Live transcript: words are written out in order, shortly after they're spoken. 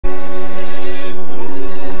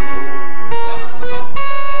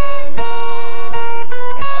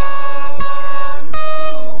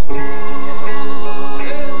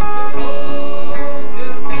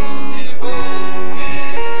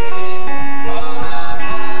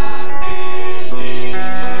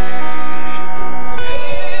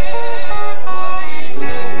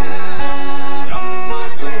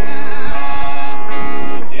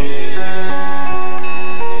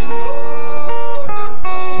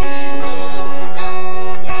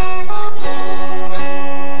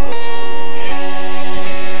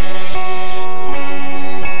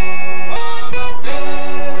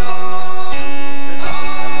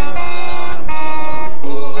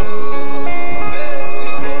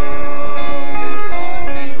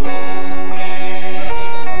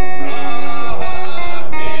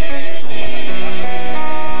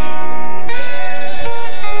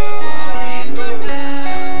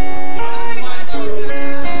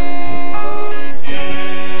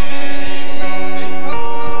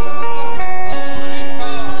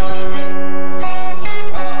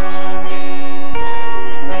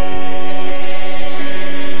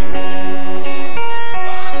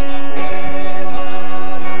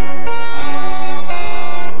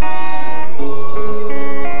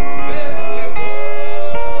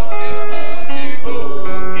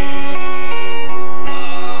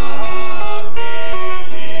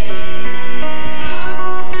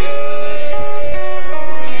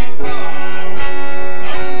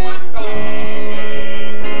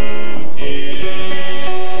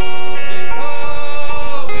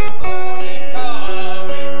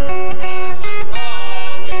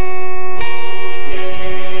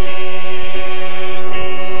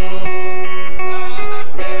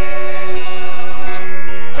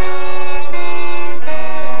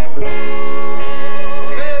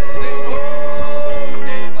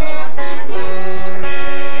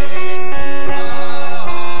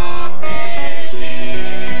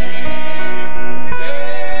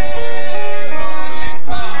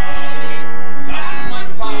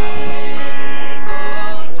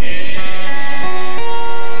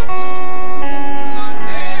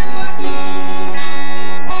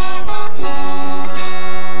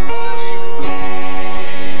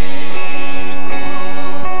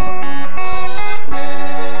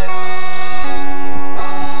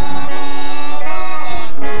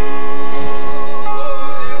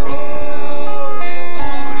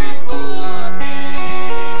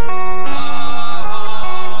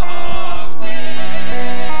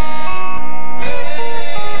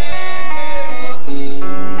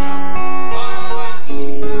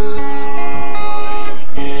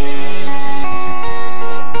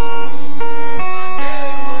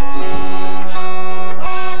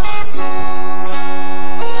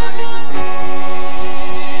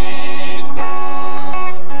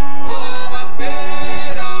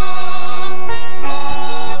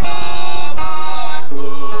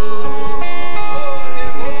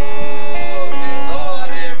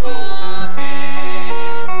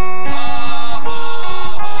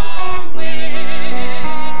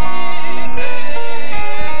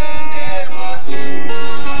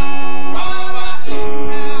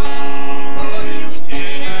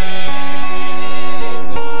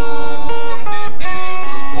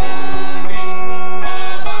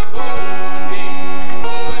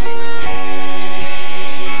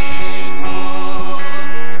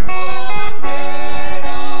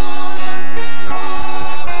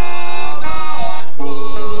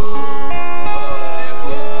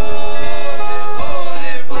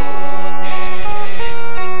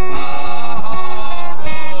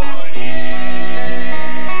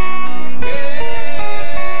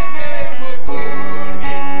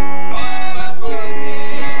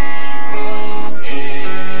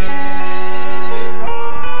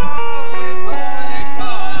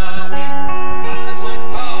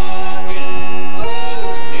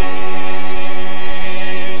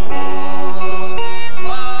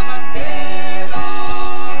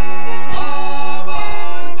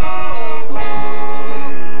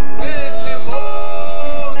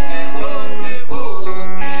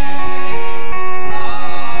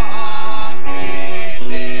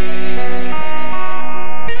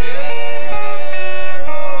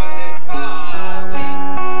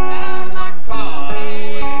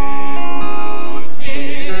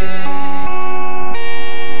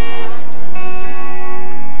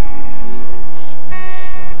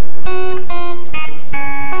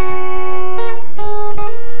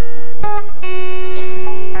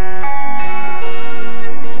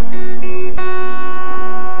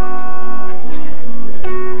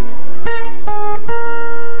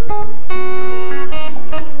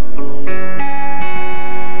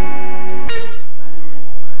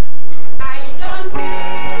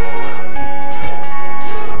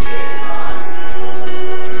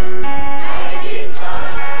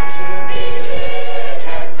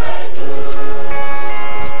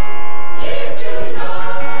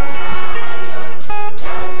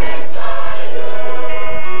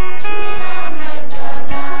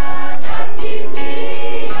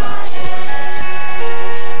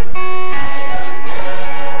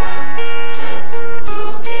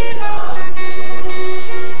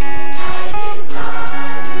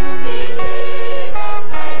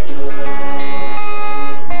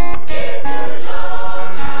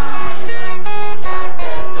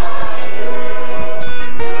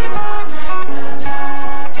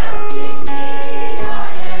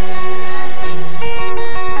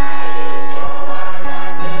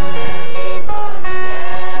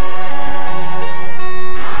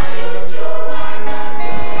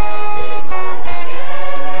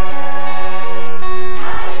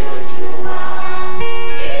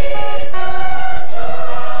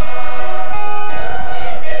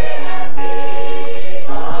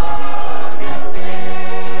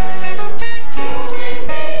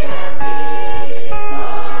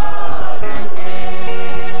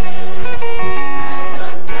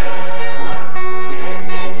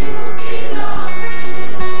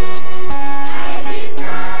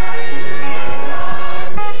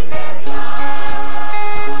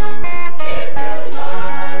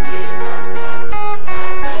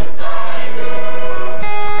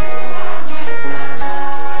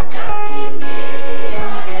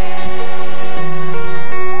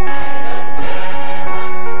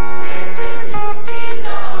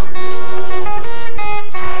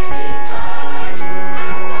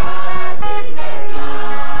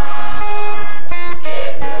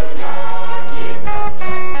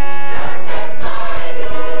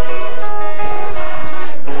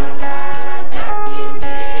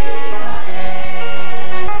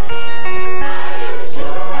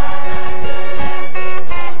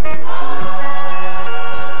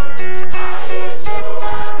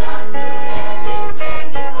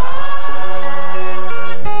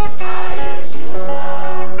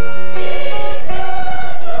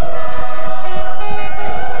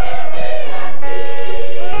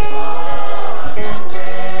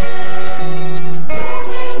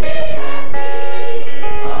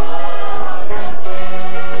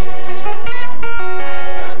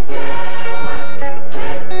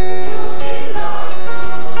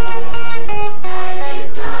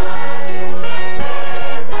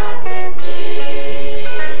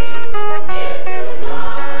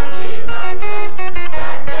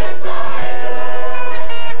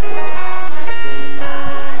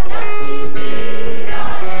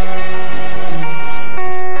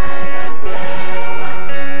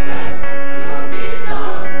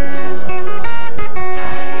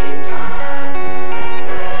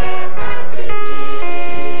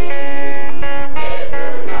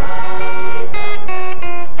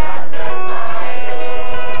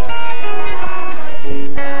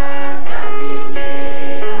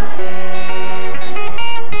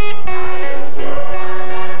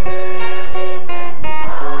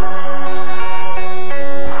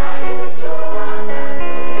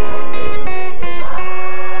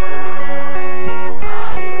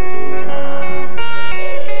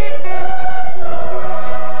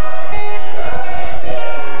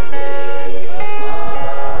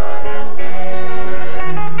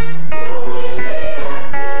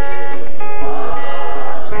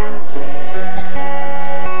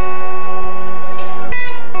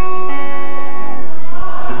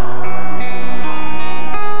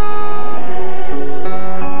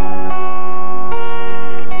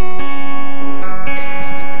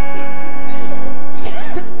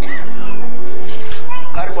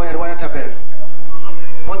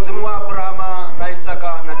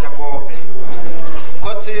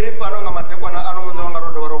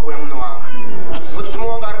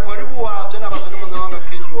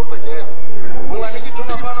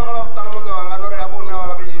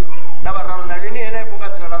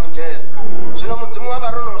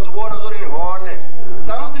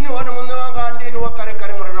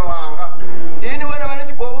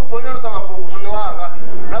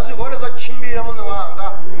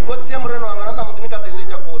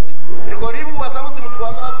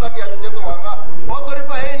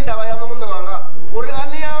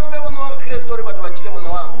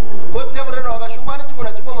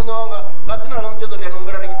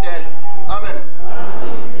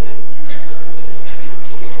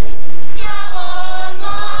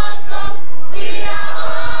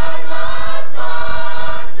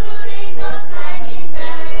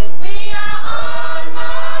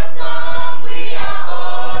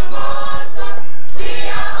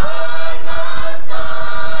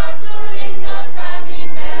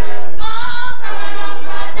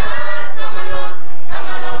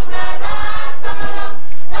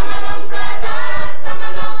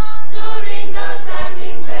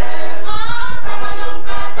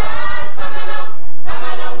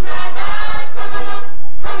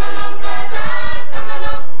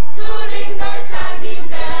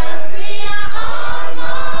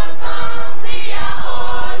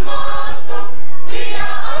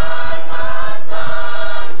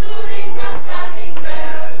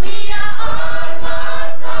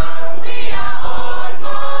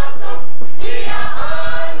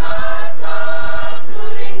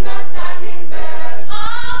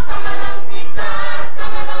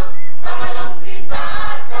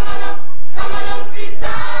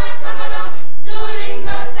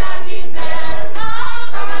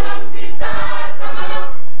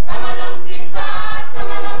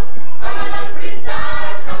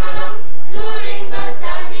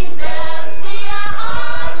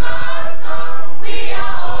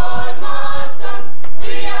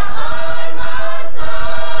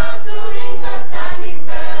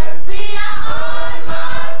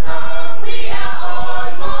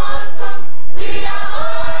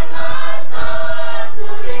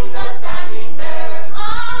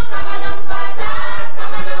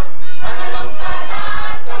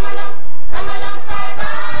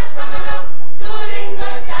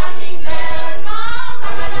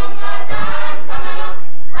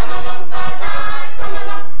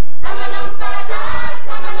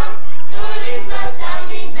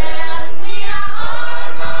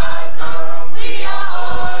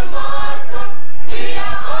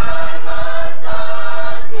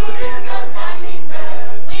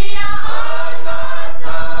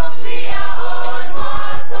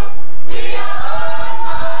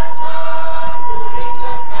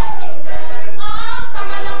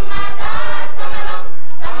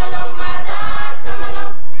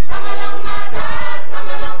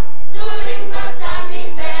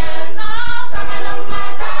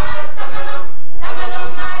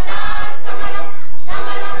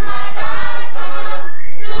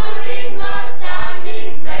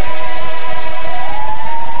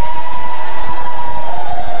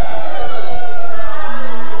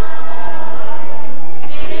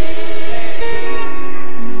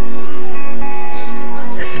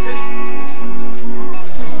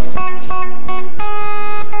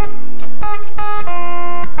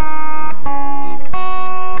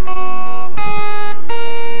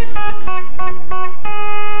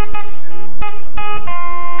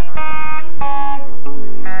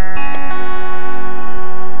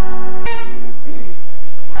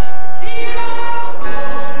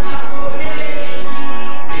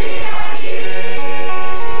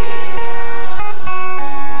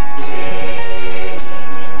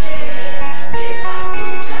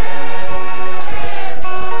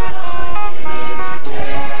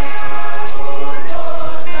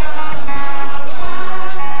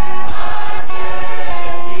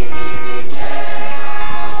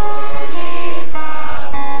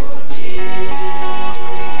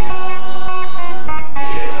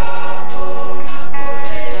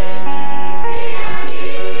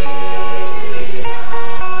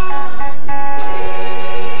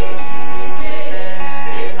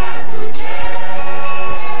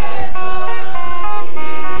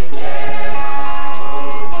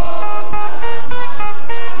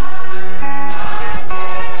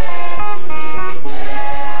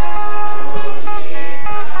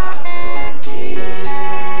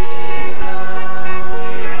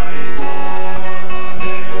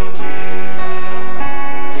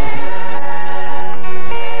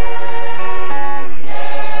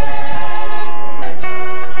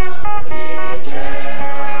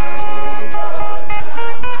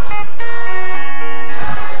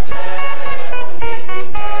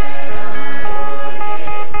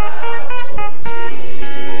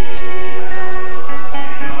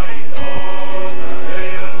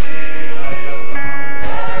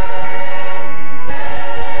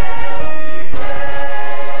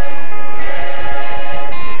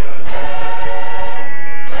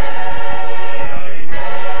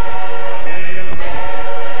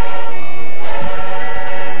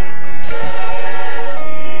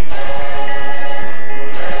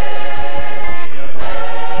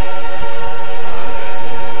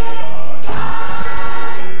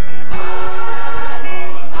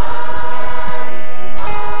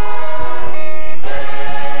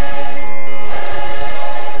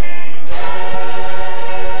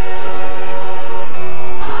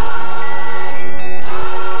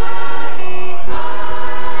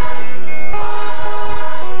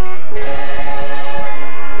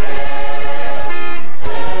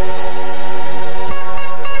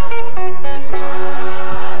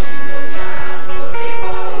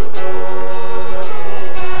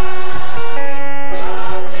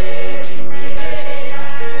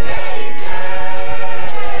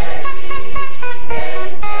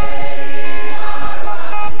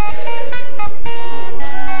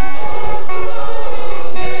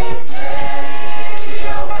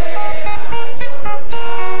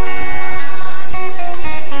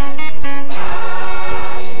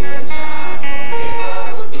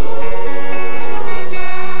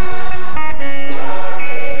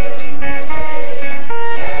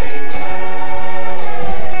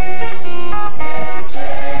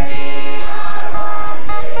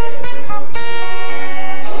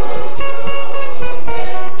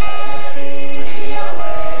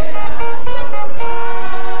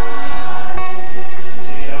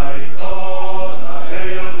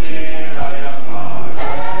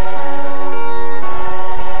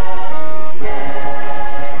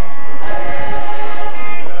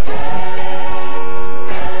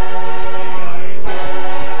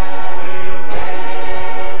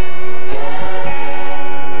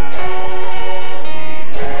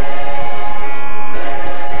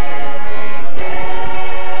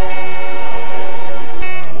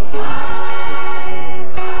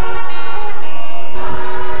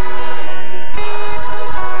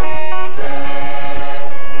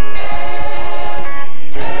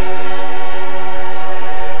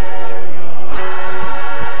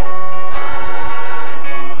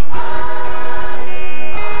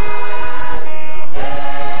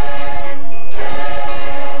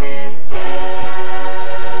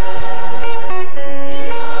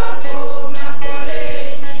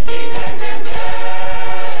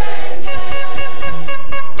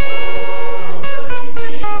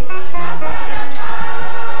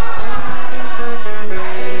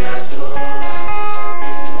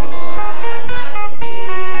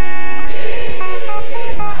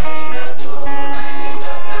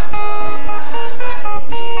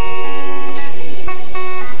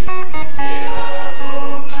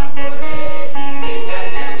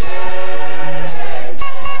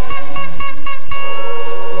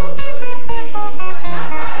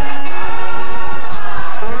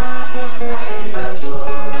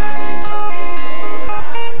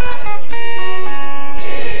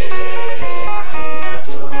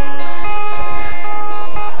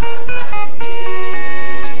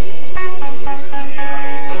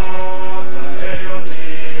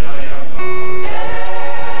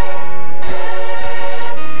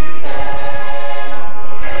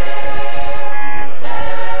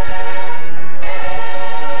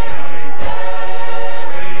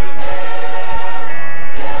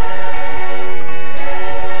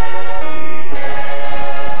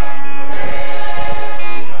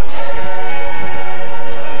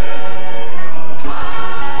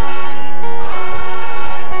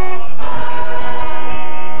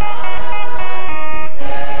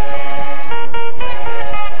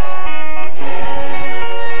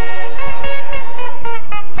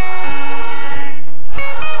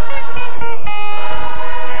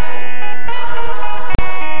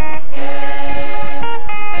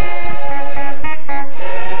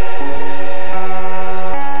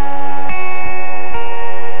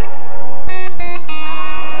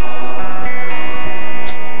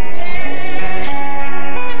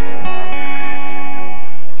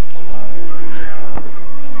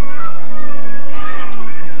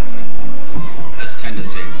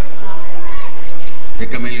emsebenzweni.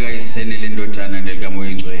 Egameni likaYiseni lendodana nelikamoya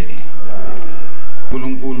engcwele.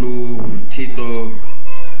 uNkulunkulu Thixo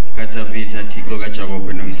kaDavida, Thixo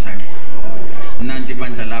kaJakobe noIsaka. Nanti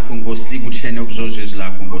bandla lakho Nkosi libuthene ukuzozizwe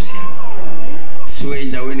lakho Nkosi yami. Siwe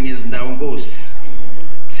endaweni ngezindawo Nkosi.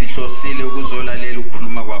 Sihlosile ukuzolalela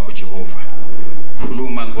ukukhuluma kwakho Jehova.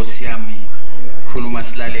 Khuluma Nkosi yami. Khuluma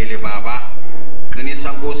silalele Baba.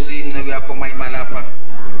 Qinisa Nkosi inceke yakho mayima lapha.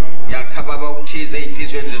 Yakha Baba ukuthize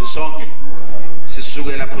ezinhlizweni zethu sonke.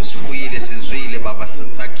 Sisuke lapho sifuyile sizwile Baba,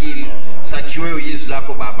 sakhiwe uyizwi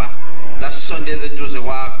lakho Baba. Lasondeze eduze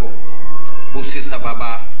kwakho. Busisa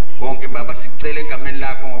Baba konke Baba, sicela egameni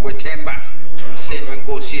lakho ngokwethemba. Umseni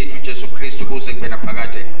weNkosi yethu Jesu Kristu kuze kube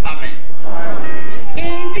naphakade. Amen.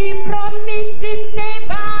 Every promise in the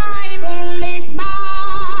Bible is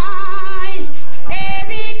mine.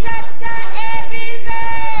 Every chapter, every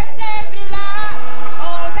verse, every line,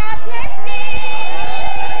 all that blessing.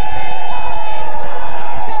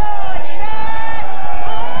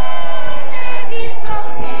 Every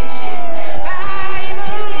promise in the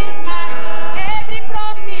Bible is mine. Every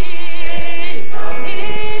promise in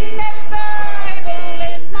the Bible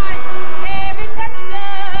is mine. Every chapter.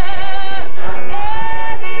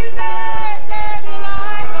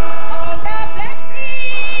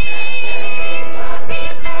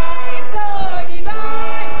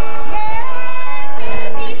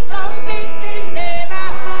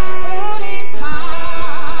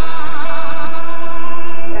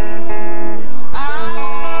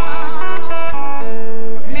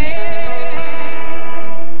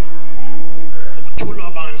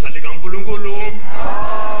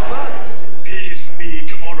 Peace be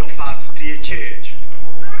to all of us, dear church.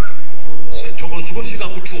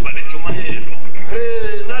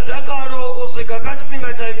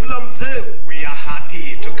 We are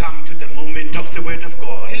happy to come to the moment of the Word of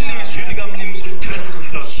God.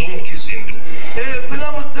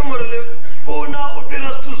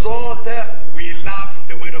 We love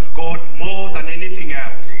the Word of God more than anything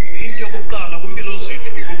else.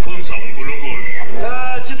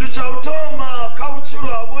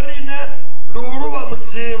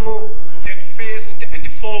 The first and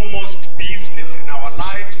foremost business in our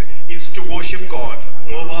lives is to worship God.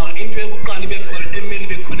 The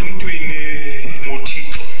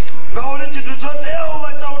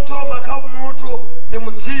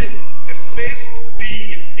first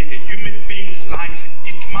thing in a human being's life,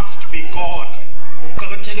 it must be God.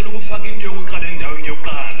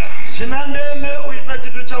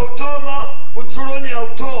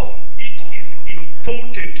 It is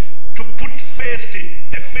important to put first the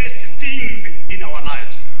first things in our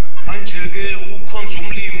lives. The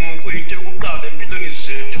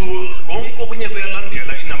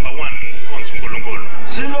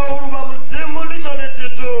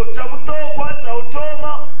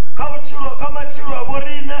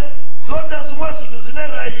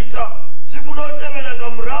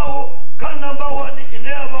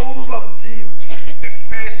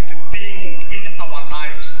first thing in our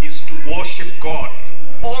lives is to worship God.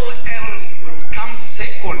 All else will come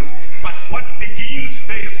second, but what begins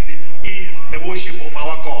first is the worship of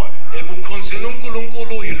our God. The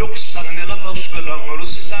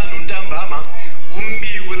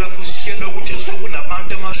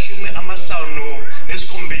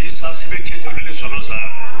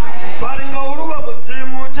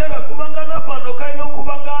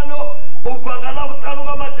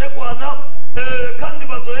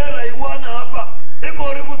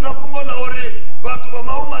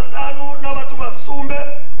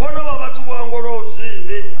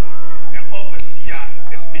overseer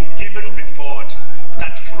has been given a report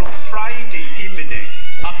that from Friday evening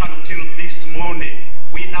up until this morning,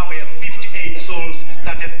 we now have 58 souls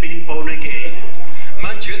that have been born again.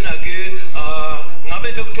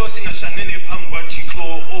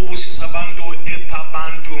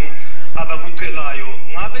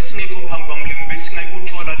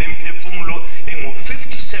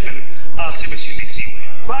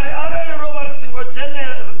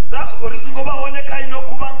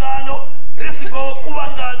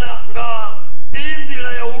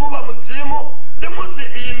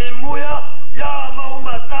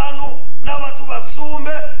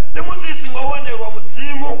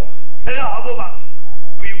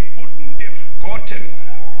 We wouldn't have gotten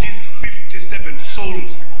these 57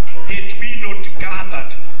 souls had we not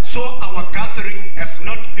gathered. So our gathering has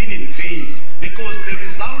not been in vain, because the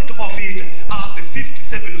result of it are the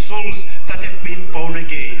 57 souls that have been born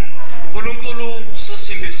again.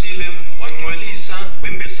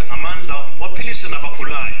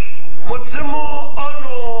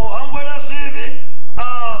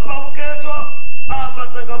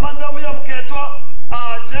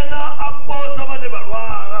 Ajena apoza bane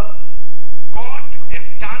barwara. God has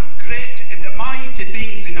done great and mighty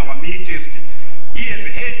things in our midst. He has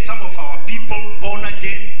had some of our people born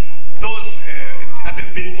again. Those that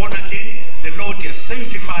have been born again, the Lord has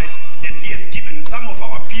sanctified, and He has given some of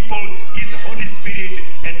our people His Holy Spirit,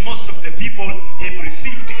 and most of the people have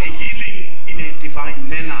received a healing in a divine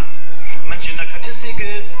manner. Manjena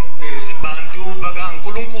kathesike bantu baka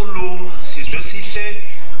uNkulunkulu sizwe sihle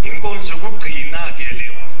inkonzo kugcina ke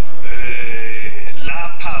le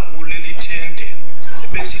lapha kuleli tente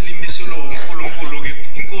besilimiselo uNkulunkulu ke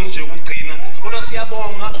inkonzo yokugcina kodwa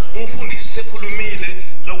siyabonga umfundisi sekhulumile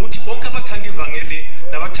lokuthi bonke abathanda ivangeli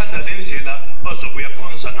nabathanda lendlela bazobuya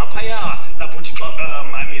khonza ngaphaya lapho uthi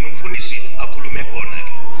umfundisi akhulume khona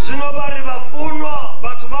ke Zino bari bafunwa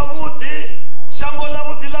bathu babudi shango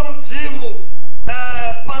labuti la mzimu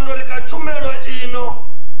pando likachumelo ino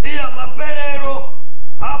iya mapelero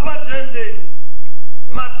hapa tendeni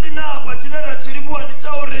matsina hapa chinera chilibuwa ni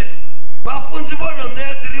chauri bafunzi bono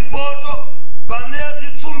nezi ripoto banezi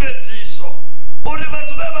tsumbedziso uri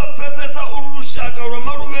batu beba pfesesa urushaka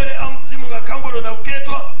rwamaruvere amzimu ngakangolo na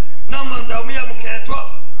uketwa na mandamu ya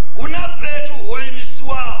muketwa una petu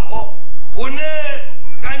hoimisiwaho une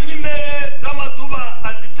kanyimere zamaduba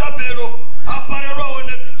azitabero aparero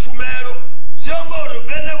one zichumero ziomboro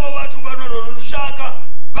benevo batu banono rushaka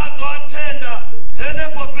bato atenda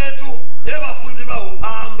henepo petu ebafunzi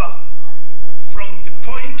bauhamba. From the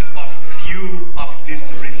point of view of this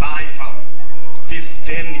revival, this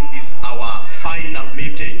then is our final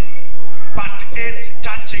meeting. But as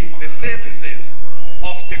touching the services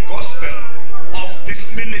of the gospel of this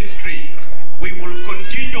ministry, we will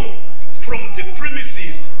continue from the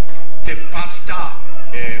premises. The pastor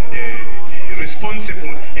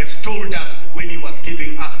responsible has told us when he was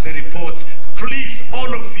giving us the reports. Please,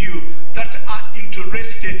 all of you that are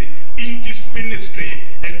interested in this ministry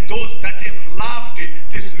and those that have loved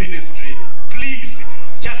this ministry, please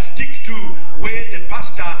just stick to where the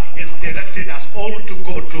pastor has directed us all to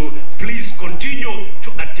go to. Please continue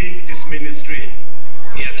to attend this ministry.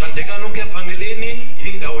 Ngiyathandekana ukephaneleni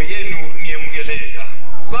indawo yenu niyemukeleka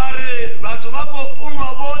Bari batu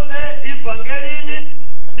bakofunwa bote ivangelini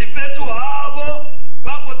nipetu habo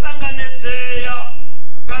bakotanganetseya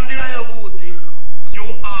kandila ya buti. You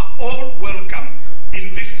are all welcome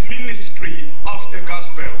in this ministry of the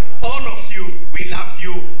gospel. All of you, we love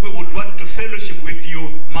you. We would want to fellowship with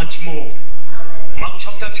you much more. Mark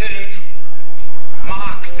chapter 10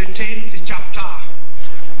 Mark the 10th chapter.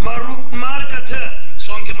 Marka 10.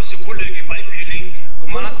 sonke masivuleke iBhayibheli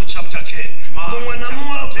kuMarko chapter 10 Mungwe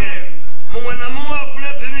na mungu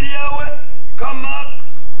afule Biblia yawe kama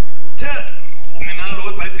 10.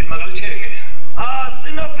 ungenalo iBhayibheli makalithenge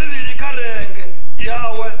Sina Biblia kareke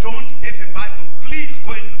yawe. Don't have a Bible, please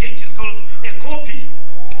go and get yourself a copy.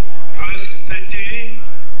 verse 13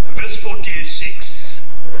 verse 46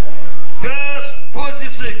 Verse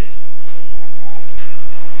 46.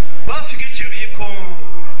 bafika eJeriko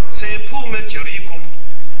sephume eJeriko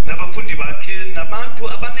nabafundi bakhe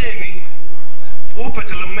nabantu abanengi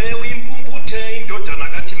uBhetelemewu impumputhe indodana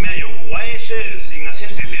kaTimeyo wayehlezi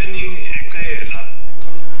ngasendleleni ecela.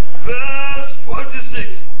 Verse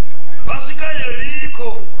 46. Basika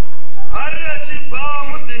Yeriko. Hari achibva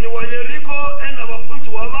mudini wa Yeriko ena bafunzi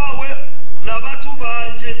wabawe na batu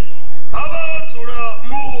banje. Abawadzura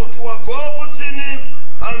mutu wa gofu tsini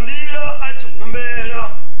andira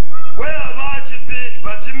achikumbera. Wea bachipi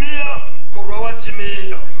Batimiya murwa wa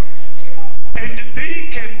Timiya. And they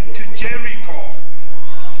came to Jericho.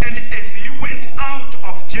 And as he went out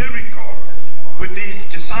of Jericho with his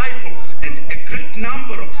disciples and a great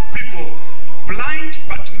number of people, blind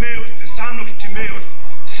Bartimaeus, the son of Timaeus,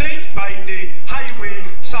 sat by the highway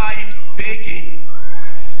side begging.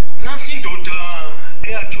 Nasi indoda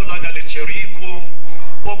eyatholakala eJeriko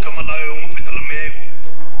ogama layo nguBhetelemewu.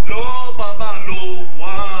 Lo baba lo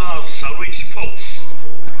wazalwa isiphofu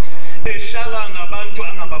ehlala nabantu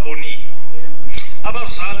angababoni,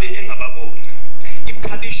 abazali engababoni,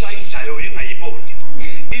 iphalisha idlayo engayiboni,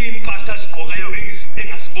 impahla zigqokayo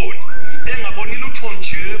engaziboni, engaboni lutho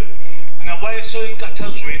nje ngawayeso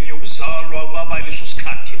enkathazweni yokuzalwa kwaba leso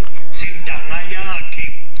sikhathi sentanga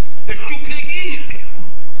yakhe ehluphekile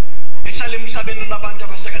ehlala emhlabeni nabantu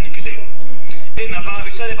abahlakaniphileyo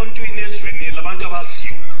ehlala ebantwini ezweni labantu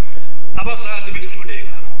abaziyo, abazali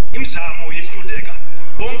behluleka, imizamo yehluleka,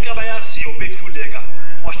 bonke abayaziyo behluleka,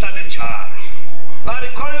 wahlala njalo.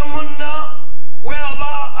 Barikoyo munna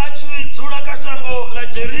weaba achidzula kashango la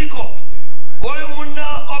Jericho. Oyo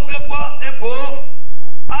munna opekwa ebo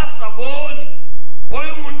asaboni.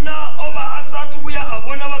 Oyo munna oba asatubuya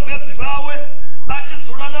abona babebi bawe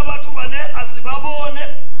achidzula na batu bane asibaboni.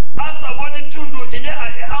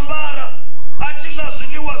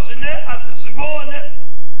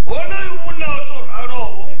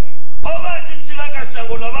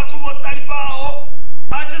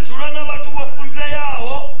 achizulana vatu vafunze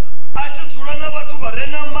yaho achizulana vatu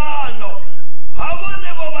varena mano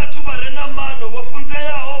havonevo vatu varena mano vafunze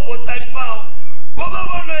yaho votalipawo vova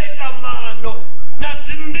vonoita mano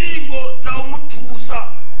nadzimbingo dzaumutusa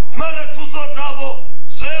mara tuso dzavo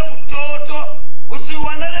zveutoto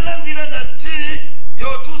usiwanalela ndira nantii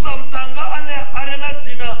yotusa mutanga ane arena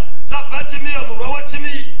dzina labatimiyo murwa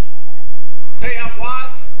watimiyi. There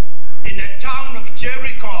was in the town of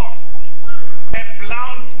Jericho a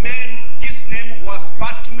blind man. His name was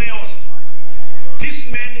Bartimaeus. This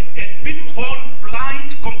man had been born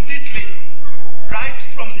blind completely. Right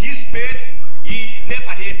from his birth, he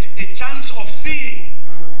never had a chance of seeing.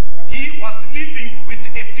 He was living with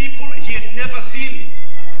a people he had never seen.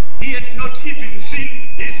 He had not even seen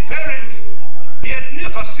his parents. He had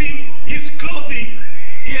never seen his clothing.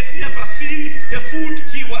 He had never seen the food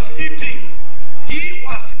he was eating. He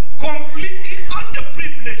was completely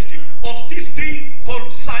underprivileged of this thing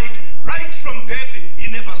called sight. Right from birth,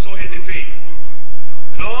 he never saw anything.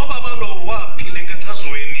 Lo baba lo waphile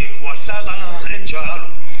nkathazweni wahlala enjalo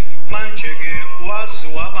manje ke wazi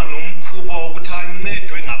waba nomkhuba wokuthi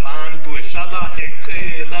ancedwe ngabantu ehlala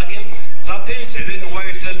ecela ke lapha endleleni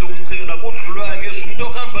wayehlala ukucela kudlulwa ngezwe umuntu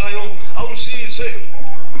ohambayo awusize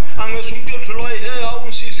angezwe umuntu odlulwayo hey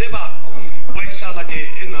awusize baba wayehlala ke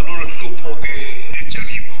enalolo hlupho ke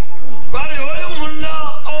eJericho. Bari hoyo munna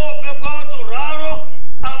obekwato raro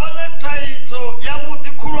avana taito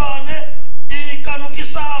yavuti khulwane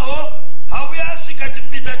ikanukisaho havuyasvika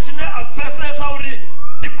chipinda chine apfesesa uri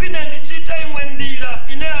ndikwine ndichiita imwe ndira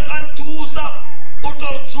ine yakantusa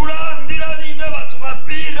utodzura ndirani ine vatu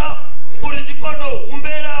vapira uri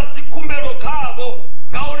ndikonohumbera dzikumbero kavo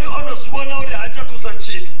ngauri onozvivona uri hachatusa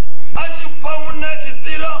chinhu achipa muna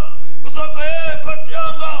chipira usoko kotsi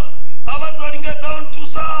yanga avatoringedza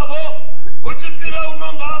untusavo uchipira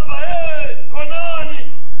unonga apa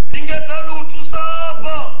konani ringedzani utusa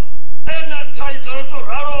apa ena taidzo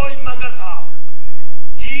yotoraro imanga dzavo.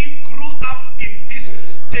 He grew up in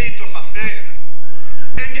this state of affairs.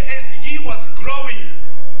 And as he was growing,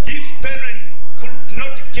 his parents could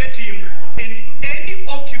not get him in any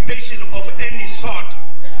occupation of any sort.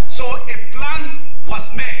 So a plan was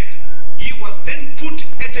made. He was then put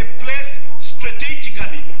at a place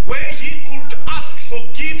strategically where he could ask for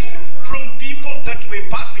gifts from people that were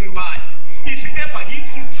passing by. If ever he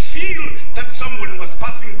could feel that someone was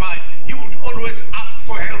passing by, he would always ask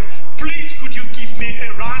for help. Please, could you give me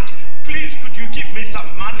a rand? Please, could you give me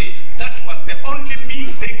some money? That was the only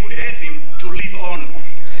means they could have him to live on.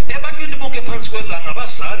 Ebantwini bonke phansi kwelanga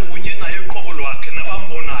abazali kunye naye uqobo lwakhe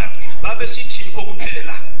nabambonayo babesithi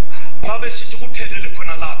kokuphela babesithi kuphelele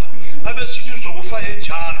khona lapha babesithi uzokufa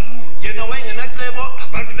enjalo yena wayengenacebo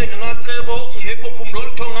abantu bengenacebo ngekho khumbulo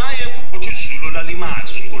lutho ngaye uthi izulu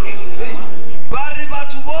lalimazi uNkulunkulu. Vari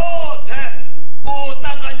vatu vote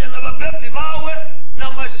utanganya navabhebhi vawe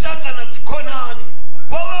namashaka na dzikonani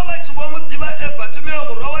vova vachivomudiva Bartimaeus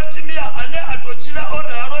murwa watimiya ane atochira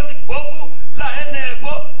oraro ndibhofu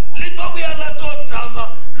lahenepo litovuya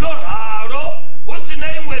latodzama loraro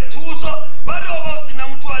usina imwe tuso variova usina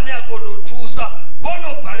mutu ane akonotusa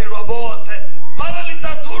vonobhalelwa vote mara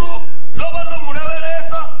litatulu lova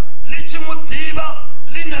nomureveresa lichimudiva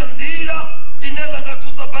lina ndira ine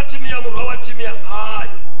langatusa Bartimaeus murwa watimiya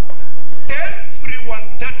ngayo. Everyone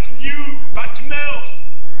that knew Bartimaeus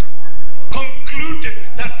concluded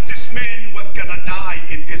that this man was gonna die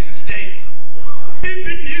in this state.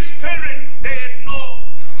 Even his parents, they had no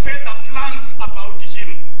further plans about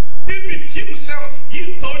him. Even himself,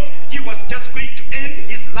 he thought he was just going to end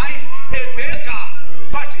his life a beggar.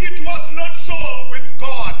 But it was not so with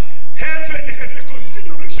God. Heaven had a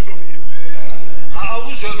consideration of him.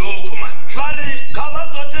 Awuzwe lokho manje. Vari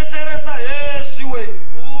ngavazoteteresa yeziwe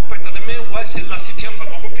uBhetheleme waselahla ithemba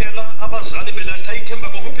kokuphela abazali belahla ithemba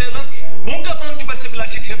kokuphela bonke abantu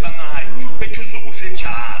basebelahla ithemba ngaye bethi uzokufa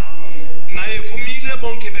enjalo naye vumile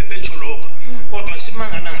bonke bebetsho lokho kodwa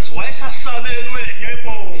isimanga nansi wayesasalelwe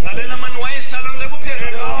Yebo. lalela mani wayesalelwe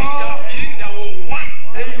kuphela indawo 1.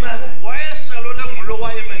 amen wayesalelwe ngulo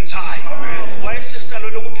wayemenzayo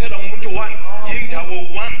wayesesalelwe kuphela ngumuntu 1 indawo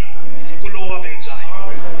 1 kulo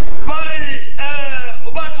wabenzayo. vari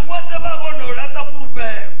vatu vote vavonolata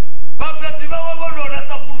purupero vabhebhi vavo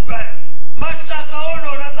vonolata purupero mashaka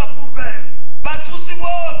onolata purupero vatusi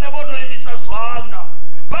vote vonoimisa zvana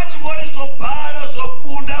vachivoni zobhara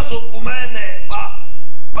zokunda zoguma eneva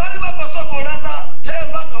vari vakosogolata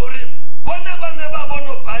temba ngauri vone vamwe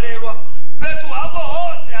vavonobharerwa petu havo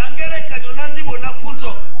hote hangerekanyo nandivona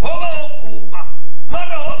pfunzo hova oguma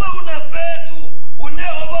mara hova una petu une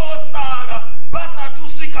hova osara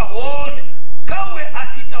vasatusvika hone kawe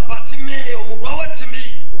aita Bartimaeus murwa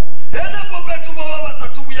watimiyi Hene popetu baba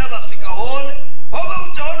basatu ya basika hone. Oba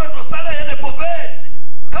uchaona tosala hene popeti.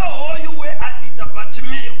 Ka hoyu we aita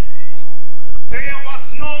Bartimaeus. There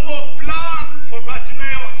was no more plan for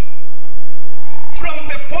Bartimaeus. From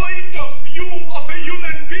the point of view of a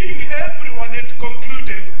human being, everyone had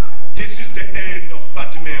concluded this is the end of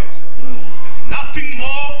Bartimaeus. There's nothing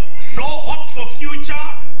more, no hope for future,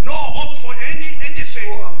 no hope for anything.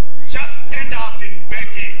 Just end up in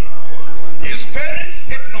begging. His parents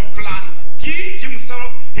had no plan. He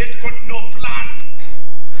himself had got no plan.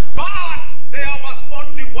 But there was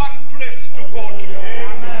only one place to go to.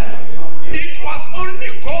 It was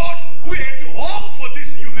only God who had hope for this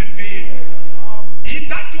human being.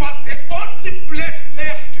 That was the only place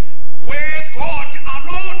left where God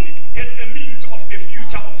alone had the means of the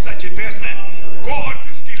future of such a person. God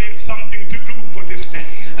still had something to do for this man.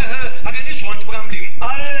 Listen, on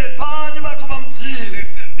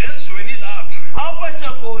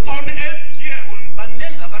earth here,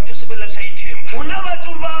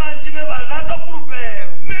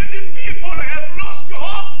 many people have lost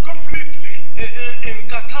hope completely.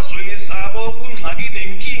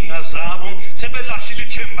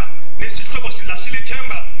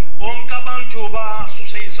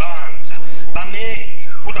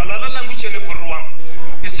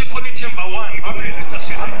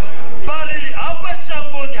 Bari hapa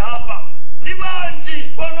shangoni hapa ni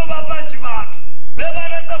banji bono babanji batu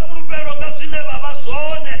bebarata kurupero ngasine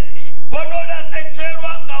babazone bono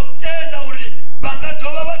datecherwa ngautenda uri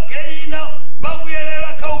bangatoba bakeina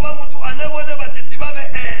bamuyerera kauba mutu anebone batiti babe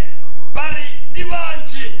bari ni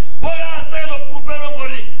banji bora atelo kurupero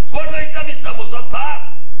ngori bono itamisa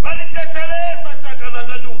mozapara bari techeresa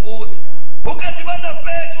shakalanga ndubuti ukati bana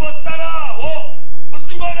petu wasaraho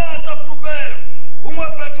usingona ata kurupero umwe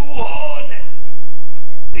petu uhone.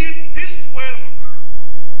 In this world,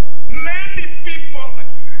 many people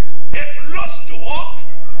have lost hope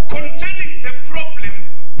concerning the problems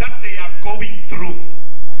that they are going through.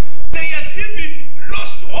 They have even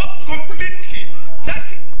lost hope completely that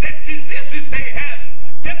the diseases they have,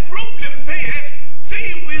 the problems they have,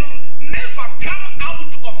 they will never come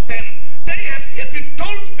out of them. They have even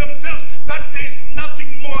told themselves that there is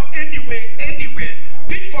nothing more anywhere.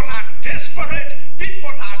 People are desperate, people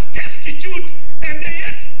are destitute, and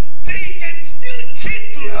yet they can still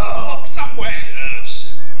keep hope somewhere.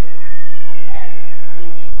 Yes.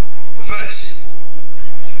 Verse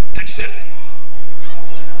 37.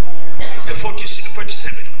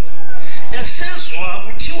 47. Esezwa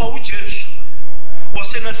kuthiwa uJesu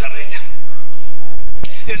waseNazaretha.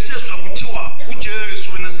 Esezwa kuthiwa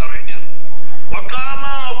uJesu weNazaretha.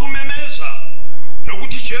 Waqala ukumemeza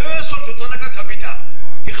nokuthi Jesu ndodana kaDavida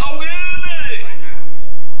ihawukele.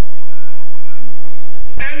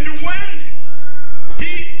 And when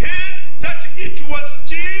he heard that it was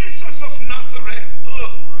Jesus of Nazareth,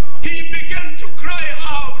 he began to cry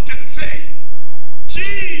out and say,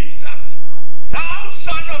 Jesus, thou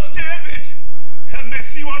son of David, have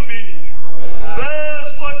mercy on me.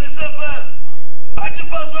 Verse 47.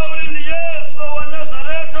 Achipaza uri ni Yesu wa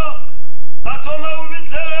Nazareta atome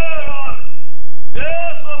ubitserera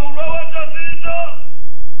Yesu murwa wa Davida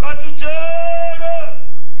katuchere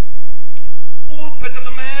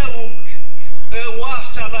uPetromeu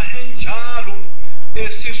wahlala enjalo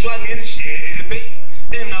esizwa ngendlebe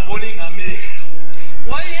engaboni ngamehlo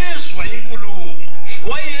wayezwa inkulumo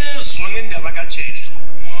wayezwa ngendaba kaJesu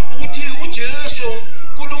ukuthi uJesu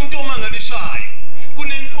kulomuntu omangalisayo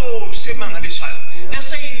kunenkosi emangalisayo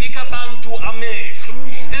eseyinika abantu amehlo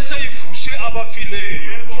eseyivuse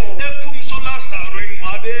abafileyo ephumso Lazaro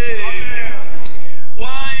engcwabeni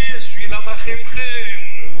wayezwile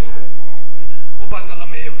amahemhemu ubazala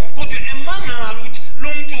meyo kodwa emangala ukuthi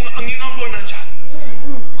lo muntu angingambona njani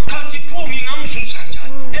kanti pho ngingamzuza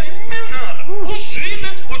njani emangala uzwile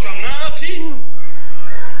kodwa ngaphi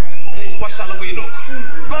wahlala kuyilokho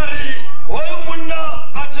bari hoyo munna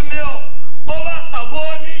Bartimaeus oba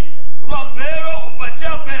saboni rwambero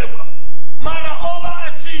upachapeka mara oba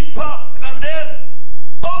achipa kandebe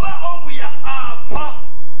oba obuya apa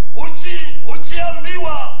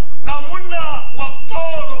uchiambiwa ngamuna wa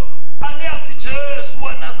mtoro ane afi Jesu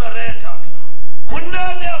wa Nazareta muna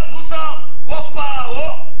ane afusa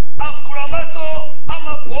wafao akuramato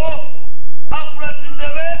amapofu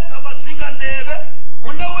akuratindebe tabatsinga ndebe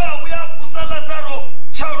muna we abuya afusa Lazaro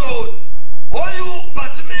charoni hoyu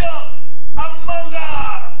Bartimaeus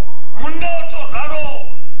amangara muna otoraro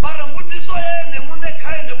mara mbutiso yene mune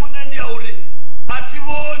kaine mune ndiauri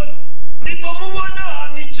ativoni nditomubona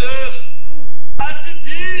hani Jesu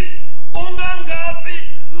atidivi ungangapi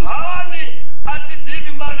hani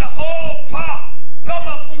atidivi mara opa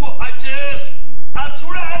kama fungo a Jesu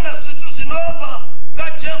atsulana zwithu zvinomba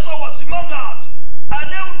ngajesu wazvimangadzo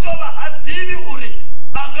ane utova hadivi uri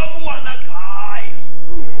angamuwana gai.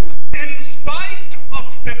 In spite of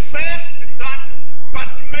the fact that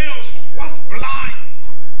Bartimaeus was blind,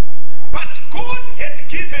 but God had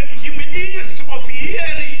given him ears of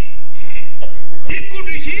hearing. He could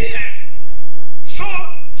hear. So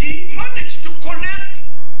he managed to collect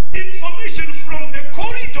information from the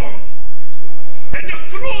corridors and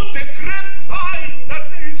through the grapevine that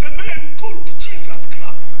there is a man called Jesus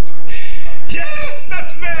Christ. Yes,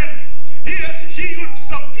 that man, he has healed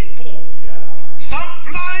some people. Some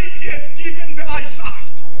blind, he had given the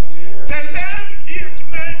eyesight. The lame, he had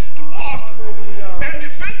made to walk.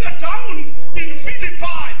 And further down in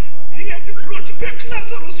Philippi, he had brought back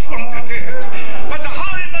Lazarus from the dead. But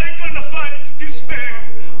how am I going to find this man?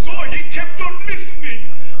 So he kept on listening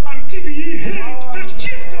until he heard that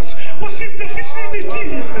Jesus was in the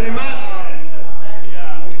vicinity. Amen.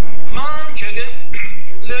 Manje ke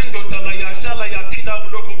le ndoda yahlala yaphila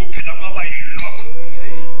kulokho kuphila kwaba yilokho.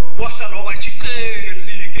 Wahlala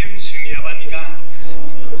wabashiqeli ke emzini yabanikazi.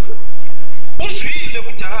 Uzwile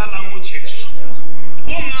kudala ngoJesu.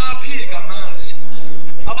 Ungaphi kamazi?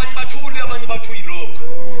 Abanye bathule abanye bathu yilokho.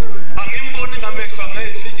 Angimboni ngamehlo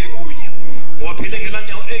ngayifike kuye. Waphile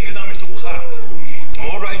engelamehlo kuhamba.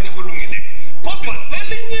 Alright kulungile. Kodwa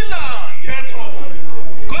kwelinye ilanga yebo.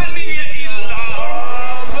 Kwelinye ilanga.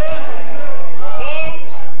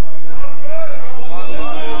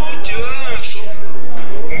 Jesu.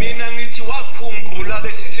 Mina ngithi wakhumbula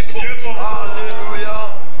lesi sipho.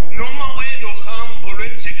 Hallelujah. Noma wayenohambo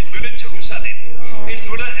lwendlela idlula eJerusalem.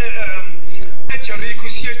 Idlula eJericho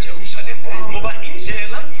siye eJerusalem. Ngoba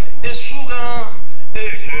indlela esuka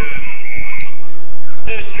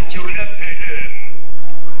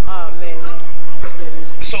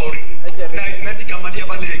sorry, nathi gama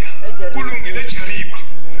liyabaleka. Kulungile eJericho.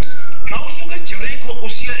 Xa usuka eJericho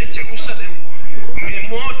usiya eJerusalem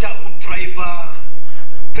ngemota udriver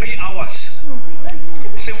 3 hours.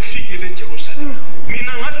 Sewufikile eJerusalem.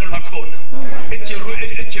 Mina ngadlula khona.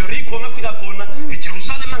 eJericho ngafika khona,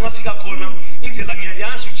 eJerusalem ngafika khona, indlela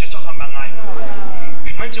ngiyayazi uJesu ahamba ngayo.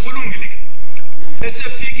 Manje kulungile ke.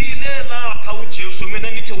 Esefikile lapha uJesu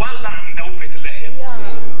mina ngithi walanda uBethlehem.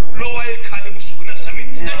 Lo wayekhala ebusuku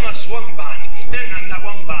nasemini, engaziwa ngubani,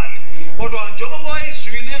 enganakwa ngubani. Kodwa njengoba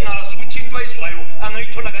wayizwile engazi ukuthi into ayizwayo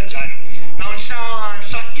angayithola kanjani.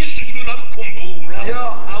 Nawushasha izulu lamkhumbula.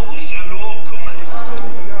 Awuzwe lokho manje.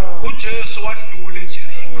 uJesu wadlula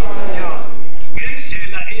eJericho.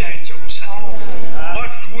 Ngendlela eya eJerusalem.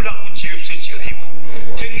 Wadlula uJesu eJericho.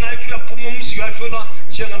 Ngenxa yokuthi uyaphuma umzi uyadlula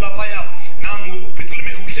njengalapha ya. Nangu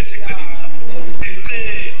uBethlehem uhlezi eceleni lapha.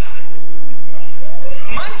 Ecela.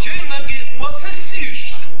 Manje ngake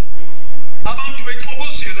wasesisha. Abantu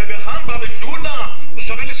bexokozela behamba bedlula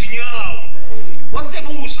uswakela izinyawo.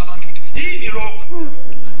 Wasebuza abantu ukuthi yini lokho?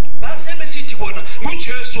 Base besithi bona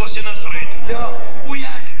uJesu waseNazaretha.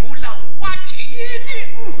 Uyadlula wathi yini?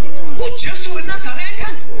 uJesu weNazaretha?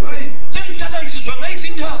 Lengihlala ngisizwa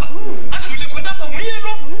ngayizindaba. Adlule khona apha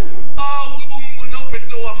nguyelo.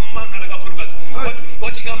 Nobethlo wamangala kakhulukazi.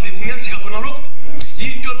 Wathi kambe kungenzeka khona lokho?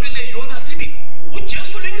 Into phela yona sibi.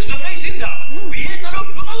 uJesu lengizwa ngayizindaba. Uyena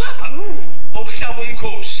lokudlula lapha. Wawuhlaba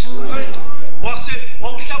umkhosi.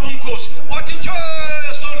 Wawuhlaba umkhosi. Wathi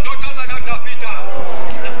Jesu ndodana kaDavida.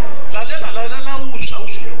 Lalela uzwa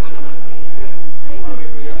lokho.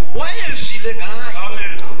 Wayezile ngaye.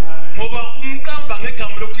 Amen. Ngoba umqamba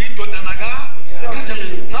ngegama lokuthi indodana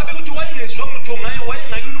ngabe ukuthi wayengezwa ngutho ngaye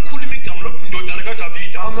wayengayulukhuluma igama lokuthi indodana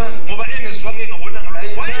kaDavida. Ngoba engezwa ngengabonanga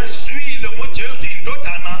wayezwile ngoJesu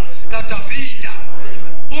indodana kaDavida.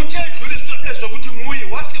 Uthe edlulisa ezokuthi nguye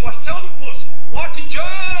wathi wahlaba umkhosi. Wathi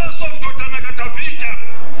Jesu ndodana kaDavida.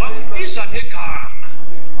 Wabiza ngegama.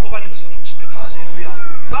 Ngoba nimsana umsibeka. Hallelujah.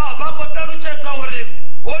 Baba kotaluthetsa uri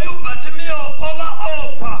hoyu Bartimaeus oba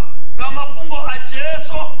opha ngamafungo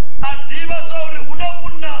aJesu adiva sauri huna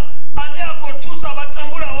munna ane akothusa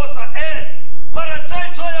vatambula hosa mara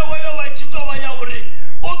taito yaweyo vachitova yauri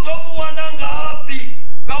utomuwana ngapi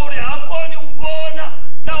ngauri hakoni ubona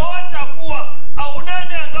na watakuwa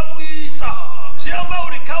haunani angamuyisa ziyamba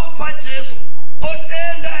uri kaupa Jesu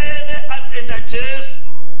otenda ene atenda Jesu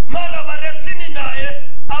mara varetsini naye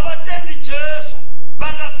avatendi Jesu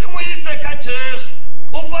vangasimuyise ka Jesu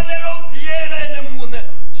ufanele utiyela ene mune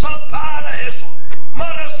swaphala heso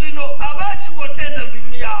mara swino avachikotenda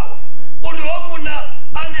mbiluni yawo uri womuna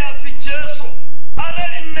ane afi Jesu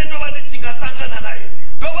arali nne ndova ndichingatangana naye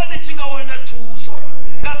ndova ndichingawona thuso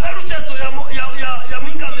ngataluchedzo ya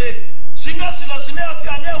mwingameli zvinga zvila zvine afi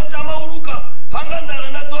ane utamauluka pangandara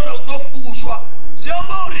natora utofushwa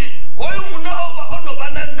Ziambori, hoyu munaova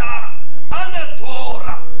onovanandara,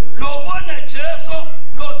 anatora, lovona Jesu,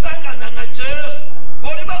 lotangana na Jesu.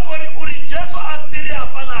 Gori bakori uri Jesu apiri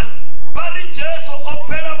apalani, bari Jesu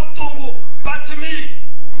opera butungu, batimi,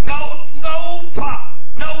 ngaupa,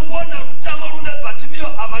 na ubona rutama rune batimio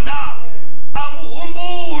abana,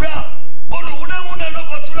 amuhumbura, uri unamuna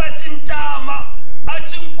noko tula chintama,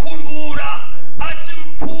 achimkumbura,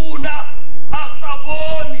 achimpuna,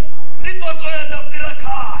 asaboni, nitoto ya nafira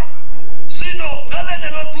kai. Sino, ngale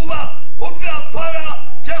nelotuba, upi apara,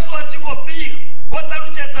 Jesu achikopira,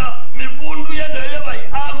 watarucheta mibundu ya nayeba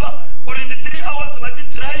ihamba, uri ndi 3 hours bachi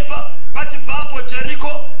driver, bachi bapo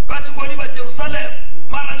Jericho, bachi koni ba Jerusalem,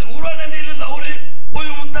 mara ni urone nili lauri,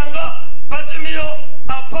 uyu mutanga, bachi miyo,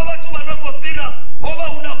 apa bachi wanakopira,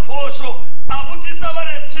 hoba una posho, abutisa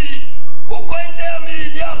barechi, uko ente ya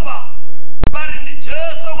miinyapa, bari ndi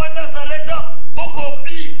Jesu wa Nazareta, uko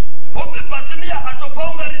fi, upi batimia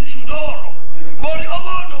atofaunga rindi ndoro, gori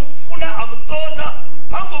obono mfuna amutoda,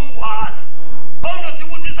 pango mwana, ono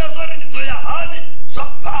tibutisa zori ndito ya hani,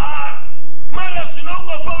 sapara, mara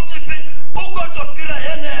sinoko pa uchipi, uko tofira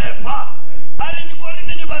yenepa, ari nikori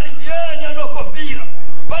nini bari ndienya no kofira,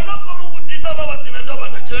 banoko mubutisa baba sinandaba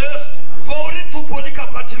na Jesu, gori tupolika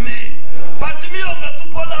Batimi onga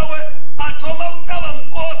tupolawe, atoma utaba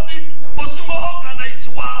mkosi, usingo organize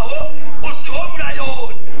wao, usihomra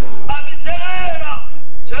yoni, abiterera,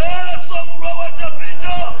 Jesu murwa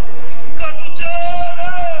wachapito,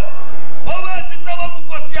 katuchere, oba chitaba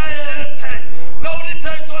mkosi ayete, na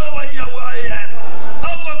ulitaitoe wa yawe ayete,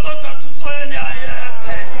 akotota tusoene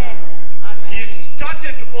ayete. He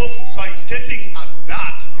started off by telling us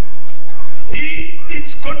that he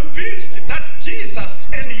is convinced that Jesus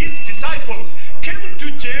and his disciples came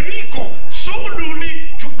to Jericho solely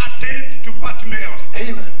to attend to Bartimaeus.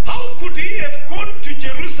 Amen. How could he have gone to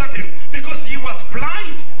Jerusalem? Because he was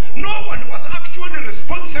blind. No one was actually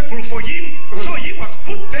responsible for him. So he was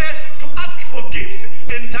put there to ask for gifts,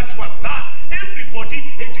 and that was that. Everybody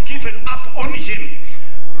had given up on him.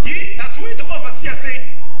 That's why the overseer said,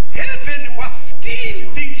 heaven was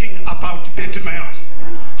still thinking about Bartimaeus.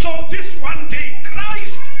 So this one day,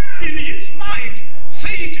 Christ, in his mind,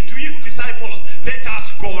 said to his disciples, let us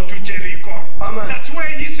go to Jericho. Amen. That's where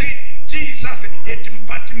he said, Jesus had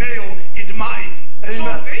Bartimaeus in mind. Amen.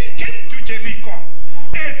 So they came to Jericho.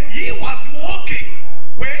 As he was walking,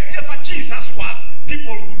 wherever Jesus was,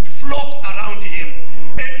 people would flock around him.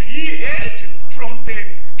 And he heard from the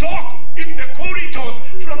talk in the corridors,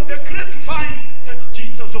 from the grapevine, that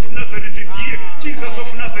Jesus of Nazareth is here, Jesus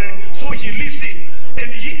of Nazareth. So he listened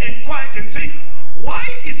and he inquired and said, why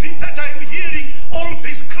is it that I'm hearing all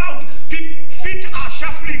this crowd? Feet are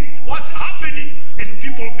shuffling. What's happening? And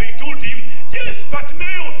people, they told him, yes, but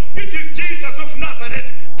Mayo, it is Jesus of Nazareth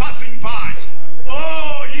passing by.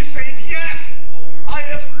 Oh, he said, yes, I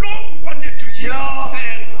have long wanted to hear that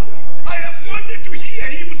man. I have wanted to hear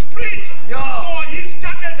him preach. So he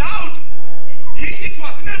started out. It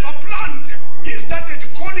was never planned. He started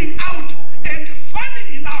calling out, and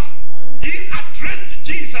funny enough, he addressed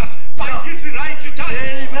Jesus by his right time.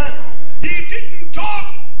 Amen. He didn't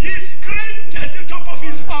talk. He screamed at the top of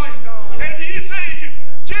his voice, and he said,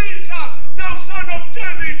 Jesus, thou son of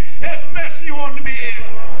David, have mercy on me.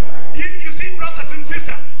 You see, brothers and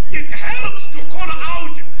sisters, it helps to call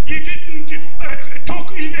out. He didn't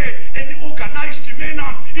talk in an organized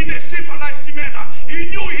manner, in a civilized manner. He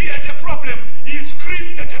knew he had a problem. He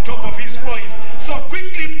screamed at the top of his voice. So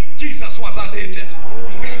quickly, Jesus was alerted.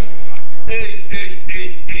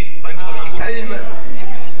 Amen.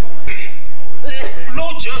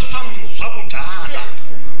 Lo Jesu amuzwa kudala,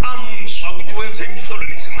 amuzwa ukuthi wenze imhlolo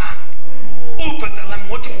lezimali. Ubhedala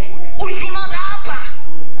ngothi udlula lapha.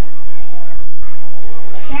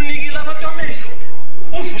 Unikile abantu amehlo,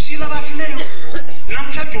 uvusile abafileyo.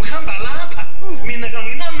 Namhlanje uhamba lapha, mina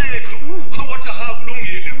kanginamehlo, wathi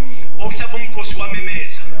akulungile. Okuhlaba umkhosi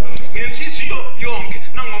wamemeza. Ngenhliziyo yonke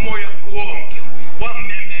nangomoya wonke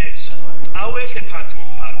wamemeza. Awehle phansi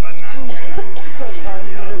ngombhalo nani.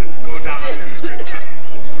 Go down in the scripture.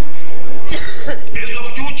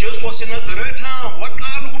 Ezokuthi uJesu waseNazaretha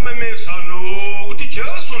waqala ukumemeza ukuthi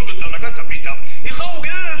Jesu ndodana kaDavida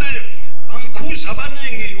ihawukele, amkhuza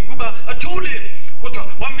abaningi ukuba athule, kodwa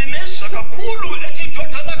wamemeza kakhulu ethi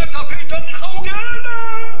ndodana kaDavida ihawukele.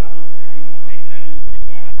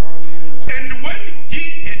 And when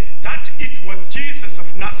he heard that it was Jesus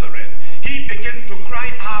of Nazareth, he began to cry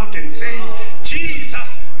out and say, Jesus,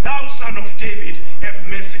 thou son of David, have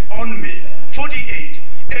mercy on me. 48.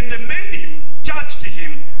 And many charged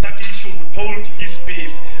him that he should hold his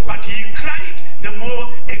peace. But he cried the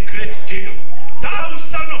more a great deal, thou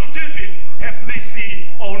son of David, have mercy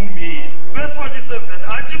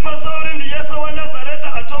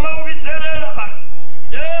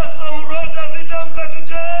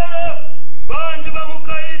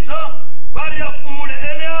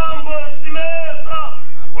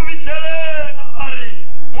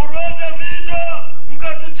Vita,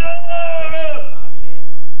 Mkatuchere.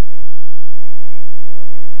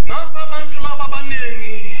 Napa abantu laba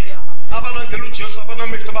abaningi abalandela uJesu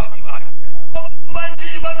abanamehlo bahambayo. Bantu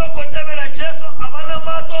banokotebela Jesu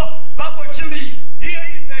abanamato bakochimbi. Here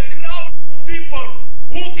is a crowd of people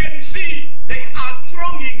who can see they are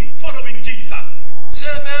thronging following Jesus.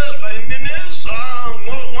 Sebezwa imemeza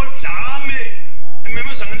ngodlame,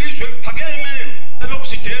 imemeza ngelizwe eliphakeme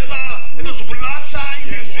elokusidela elizobulahla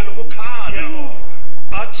ilizwe lokukhala.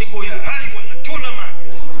 Bathi kuye, hayi wena thula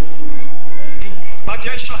manje. Bathi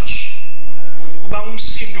ayishashi uba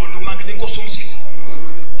umsindo nomangela inkosi umsindo.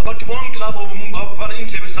 Abantu bonke labo bavala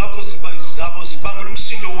indlebe zakho zabo sibangela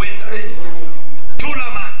umsindo wena. Thula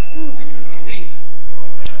manje.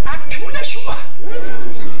 Athule shuba.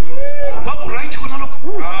 Babu right khona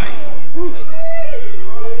lokho. Hayi.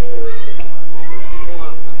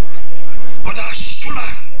 Kodwa thula.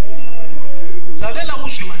 Lalela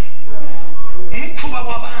uzwe manje. Umkhuba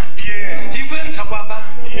kwabantu. Ikwenza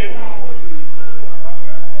kwabantu.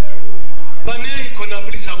 Banengi khona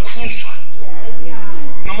bilizakhuzwa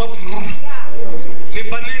ngamabhuru.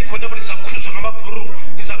 Libanengi khona bilizakhuzwa ngamabhuru,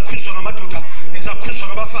 izakhuzwa ngamadoda, izakhuzwa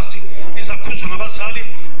ngabafazi, izakhuzwa ngabazali,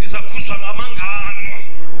 izakhuzwa ngamangano.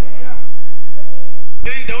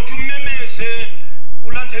 Benda uthi umemeze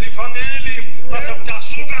ulandela ivangeli basa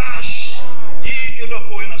kutasuka. Yini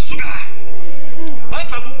lokho wena suka.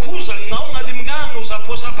 Baza kukhuza nxa ungalimkanga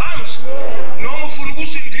uzaphosa phansi. Noma ufuna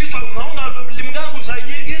ukusindiswa nxa ungalimkanga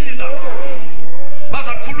uzayekela.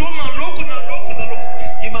 Baza khuluma lokhu nalokhu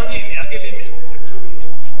nalokhu imanini akelimi.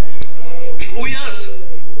 Uyazi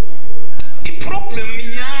iproblem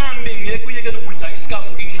yami ngekuyekela ukudla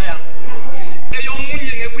isikafu ngenxa yami.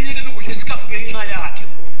 Eyomunye ngekuyekela ukudla isikafu ngenxa yakhe.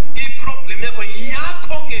 Iproblem yakho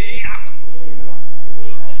yakho ngeyakho.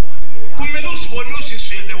 Kumele uzibone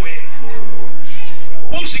uzizwele wena.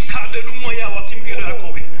 Uzikhalela umoya wakho impilo yakho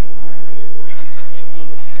wena.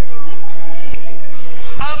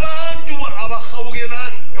 Abantu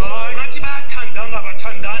abahawukelana ngathi bayathandana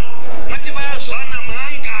abathandani, ngathi bayazwana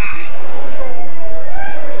manga.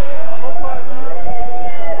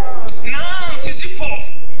 Nansi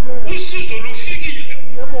siphofu usizo lufikile.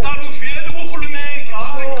 Kaluvele kuhulumende,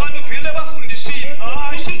 kaluvele abafundisini.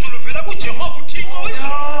 Usizo luvela kuJehova uThixo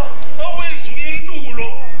wezulu owenza intulo.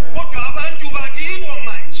 Kodwa abantu bakibo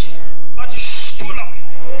manje bathi thula.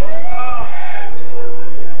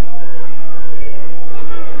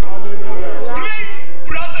 Please,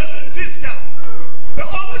 brothers and sisters, the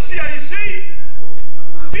overseer is saying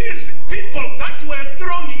these people that were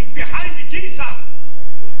thronging behind Jesus,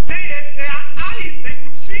 they had their eyes, they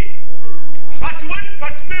could see. But when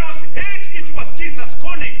Bartimaeus heard it was Jesus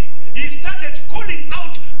calling, he started calling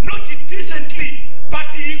out, not decently, but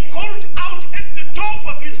he called out at the top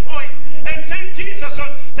of his voice and said, Jesus,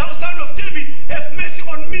 thou son of David, have mercy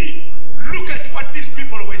on me. Look at what these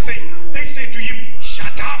people were saying. They said to him,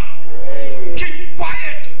 shut up. Keep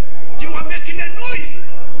quiet. You are making a noise.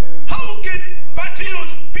 How can Bartimaeus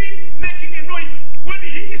be making a noise when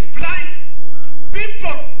he is blind?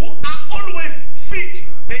 People who are always fit,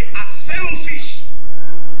 they are selfish.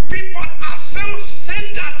 People are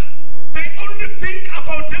self-centered. They only think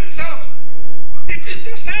about themselves. It is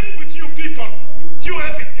the same with you people. You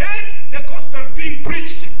have heard the gospel being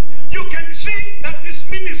preached. You can see that this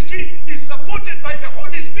ministry is supported by the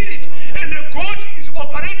Holy Spirit and God is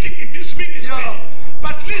operating in this ministry.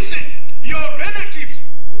 But listen, your relatives,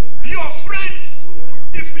 your friends,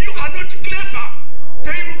 if you are not clever,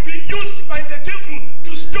 they will be used by the devil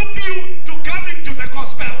to stop you to coming to the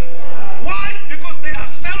gospel. Why? Because they are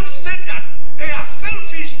self-centered, they are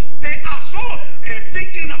selfish, they are so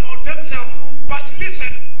thinking about themselves. But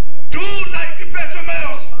listen, do like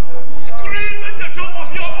Bartimaeus, scream at the top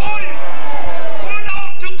of your voice, call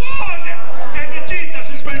out to God, and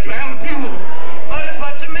Jesus is going to help you.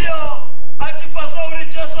 Bartimaeus achipasa uri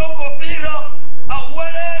Jesu ukopira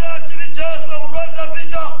awelera achiri Jesu urota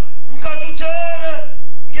vita mkatuchere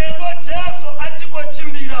ngeno Jesu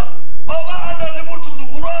achikochimbira ova anali butulu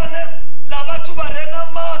hurane la batu barena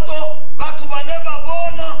mato batu bane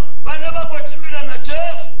babona bane bakochimbira na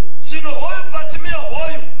Jesu sino hoyu Bartimaeus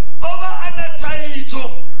hoyu ova ana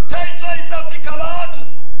taito isafika batu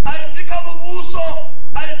alifika mubuso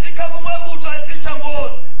alifika mumwe mutu alifisha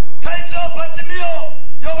ngoni taito Bartimaeus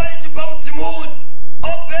yoba ichipa mzimuni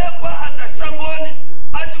obekwa adashangoni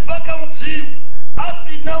achipaka mzimu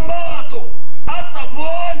asina mato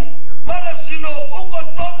asaboni mara sino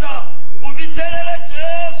ukotoda ubitelele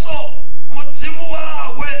Jesu mzimu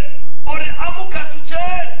wawe uri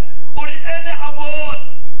amukatuchere uri ene aboni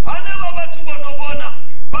hane babatu bonobona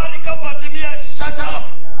barika Bartimaeus shut up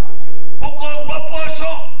uko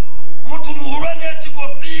waposho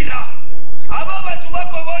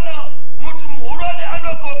muhulani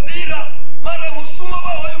anokobira mara musumo wa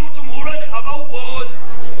hoyo mtu muhulani abawuboni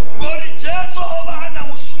ngoli Jesu oba ana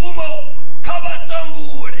musumo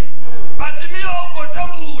kabatambuli Batimiyo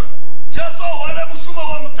ukotambula Jesu wale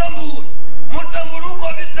musumo wa mtambuli mutambuli uko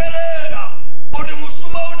biterera uli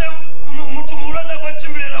musumo une mtu muhulani kwa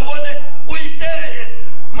chimbira wone uiteye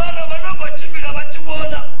mara wanoko chimbira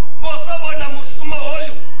bachibona bosa bona musumo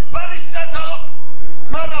hoyo bari shut up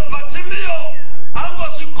mara Batimiyo ango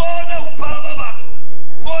sikona upaba batu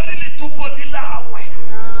ngoli litupo dilawe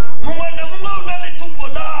mumwana mumwana litupo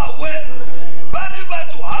lawe bari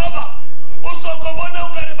batu haba usoko bona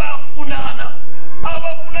ungari bafunana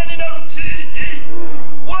abafunani na rutihi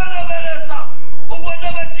wana veresa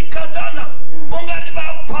ubona bachikatana ungari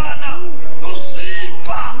bapana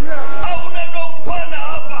usipa auna no upana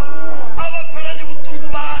hapa abapelani butungu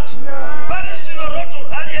batu bari sinoroto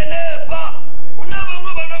alienepa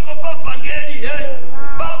unabamwe banoko ngeri he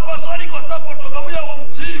bapasoni kwa sapoto kamuya wa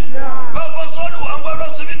mtimu bapasoni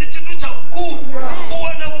wangwaro sivini chitu cha mkumu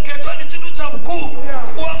uwana buketwa ni chitu cha mkumu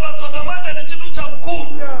uambato kamanda ni chitu cha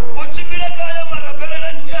mkumu uchimile kaya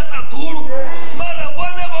marapelele nuya taturu mara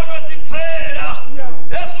wane bono tifera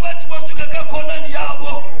Yesu bachibosuka kakona ni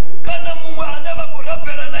yabo kana mumwane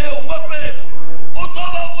bakorapela na ye ungopetu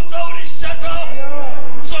utoba buta ulishata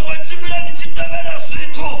soko chimile ni chitabela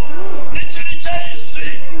sito ni chilicha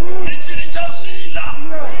isi ni chilicha sila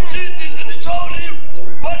chitizi ni chori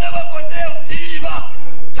wane bakote utiba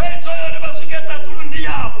taito yori basuketa turundi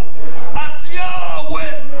yabo asiyawe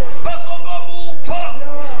basonga mupa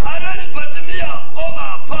anani Batimiya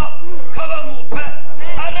obapa kaba mupe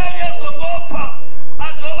anani yasongopa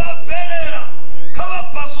atoba pelera kaba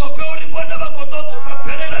pasope uri wane bakototo sa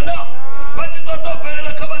pelera na bachitoto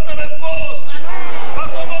pelera kaba tabe kosi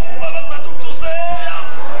basonga kuba basa tutuseya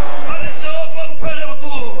bale Jehova mpele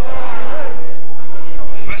utu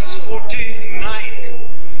Verse 49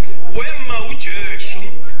 wema ujesu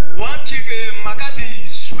wathi-ke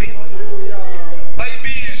makabizwe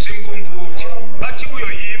bayibize imkumbuthi bathi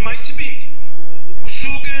kuyoyima isibindi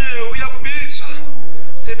usuke uyakubiza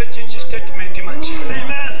sebetshintsha istatement manje.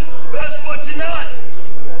 Amen. Verse 49.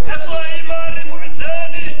 Yesu imari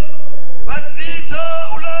mubiteni batbita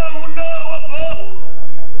ula muno wapo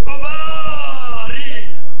ubari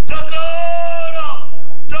takara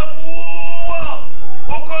takuwa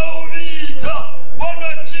uko ubita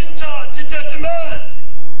wana chincha chitatement.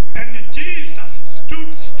 And Jesus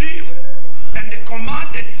stood still and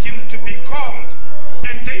commanded him to be called.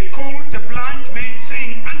 And they called the blind man,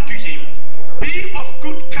 saying unto him, Be of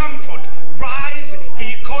good comfort, rise,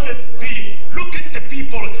 he calleth thee. Look at the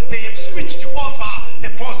people, they have switched over the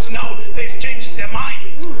post now, they've changed their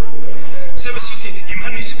minds. sebesithi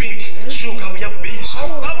imani isibindi suka uyakubiza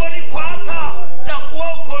Baboni kwata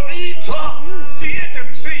takuwa uko bitwa. To hear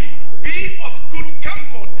them say, Be of good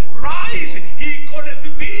comfort, rise, he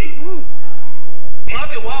calleth thee.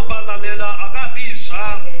 ngabe wabalalela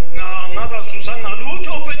akabiza ngakazuza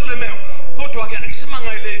ngalutho uphetule meyo kodwa-ke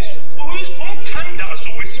akusimangayelesi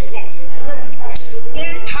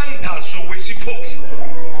umthandazo wesiphofu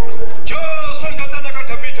Jesu ndodana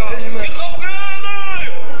kaDavida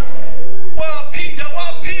ngihawukele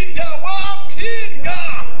waphinda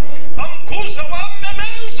bamkhuza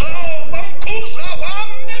wamemeza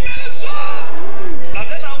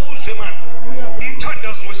lalela uzwe mani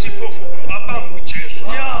umthandazo wesiphofu wabamba uJesu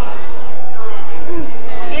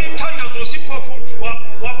umthandazo wesiphofu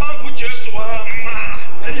wabamba uJesu wama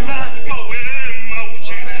wema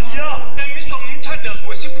uJesu emiswa ngumthandazo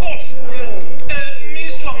wesiphofu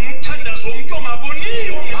emiswa ngumthandazo womuntu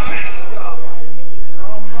ongaboniyo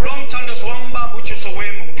lo mthandazo wambamba uJesu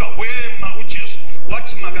wema uJesu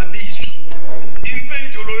wathi makabizwe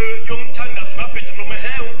impendulo yomthandazo kaPetro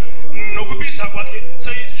mehewu nokubiza kwakhe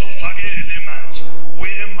seyisuzwakele manje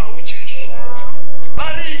wema uJesu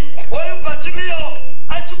Bali oyo Batimiyo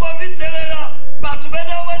achikombitelela batu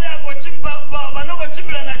bena wane akochimba banoko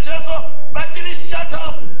chimbira na Jesu bachili shut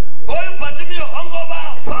up oyo Batimiyo ongo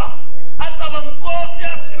bapa ataba mkosi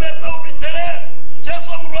asimesa ubitele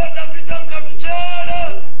Jesu mroja vitanka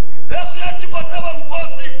tuchele Yesu yachikotaba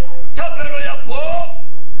mkosi tabero ya bofu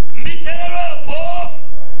mbitelelo ya bofu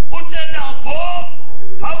utena bofu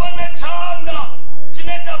hawane changa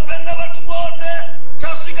chine chapenda batu bote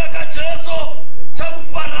chaswika ka Jesu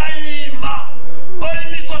chamufaraimba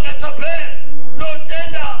oimiswa katabe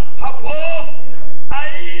notenda hapofu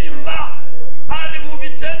aimba ali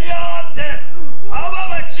mubiteni yate aba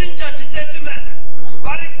bachincha chitatement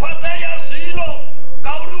bali kwata ya zino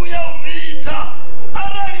kauri ya uvita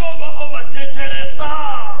arali ovatechelesa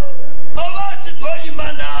oba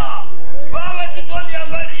chitoimana baba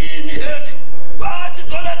chitoliambalini heli ba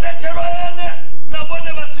chitoletechero ene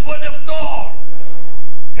nabone basibone mtoro.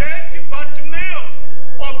 Had Bartimaeus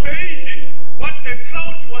obeyed what the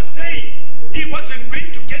crowd was saying, he wasn't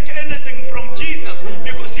going to get anything from Jesus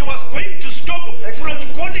because he was going to stop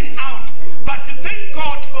from calling out. But thank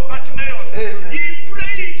God for Bartimaeus. Amen. He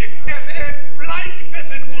prayed as a blind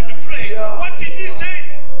person could pray. Yeah. What did he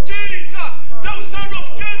say? Jesus, thou son of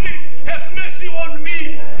David, have mercy on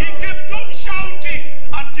me. He kept on shouting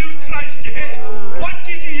until Christ heard. What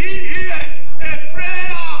did he hear? A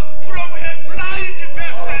prayer from a blind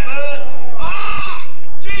person. Ah,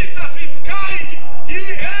 Jesus is kind. He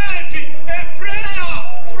heard a prayer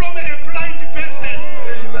from a blind person.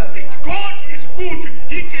 Amen. God is good.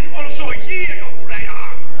 He can also hear your prayer.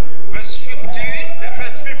 Verse 50.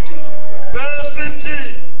 Verse 50. Verse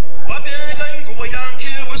 50. Wabeka ingubo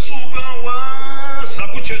yakhe wesuka waza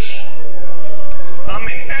kuJesu.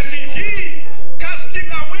 Amen. And he, casting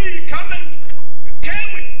away,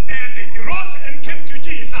 came and rose and came to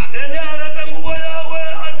Jesus. Ene alata ngubo yawe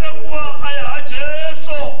atakuwa aya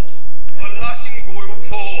Jesu. Wallahi ingubo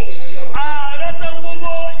yobuphofu. Alata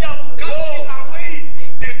ngubo ya Casting mkhofu. away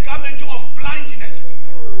the garment of blindness.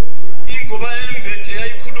 Ingubo embethe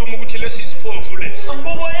yayikhuluma ukuthi lesi isiphofu lesi.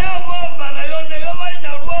 Ngubo yabambala yona yoba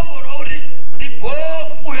inalwambo lori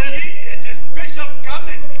ndiphofu He had a special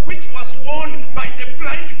garment which was worn by the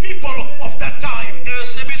blind people of that time.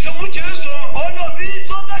 Sebizwa nguJesu. ono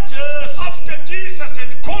bizo nga Jesu. After Jesus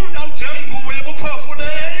had called out him, Ingubo yobuphofu le.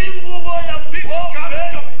 Ingubo ya this mkhofu.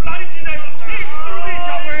 garment of blindness, he threw it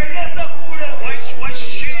away. Yenda kule.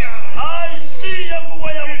 Washiya. Aisiye ngubo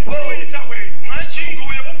ya He threw mkhofu. it away. Nathi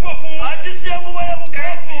ingubo yobuphofu. Achisiye ngubo ya As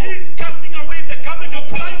mkhofu. he is casting away the garment of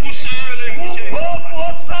blindness, Kusele nguJesu. Mkhofu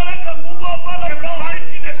osalaka ngubo the pala bla.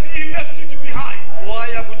 blindness he left it behind.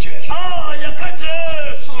 Waya kuJesu. Yaka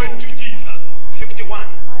Jesu. Went to Jesus. 51.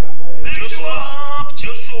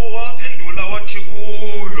 Jesu waphendula wathi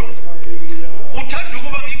kuyo. Uthanda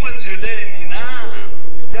ukuba ngikwenzeleni na?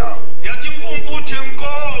 Yeah. Yathi impumpu uthi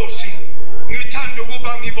Nkosi, ngithanda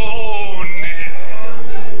ukuba ngibone.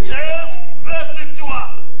 Yes, verse 51.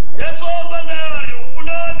 Yesu banari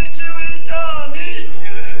ufuna bichiwitani.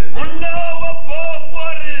 Munda wa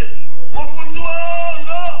pofwari. Mufunzi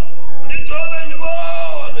wanga. Nitobe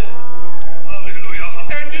nibone. Hallelujah.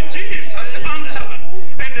 And Jesus answered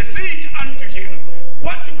and said unto him,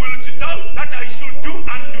 What wilt thou that I should do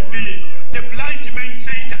unto thee? The blind man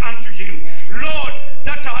said unto him, Lord,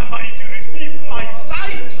 that I might receive my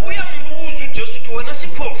sight. Uyambuza uJesu ukuthi wena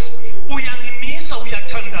siphofu, uyangimisa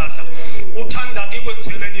uyathandaza. Uthanda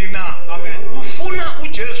ngikwenzeleni na? Amen. Ufuna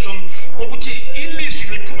uJesu ukuthi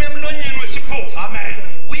ilizwi liphume emlonyeni wesiphofu. Amen.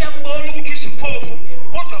 Uyambona ukuthi isiphofu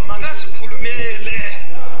kodwa makazikhulumele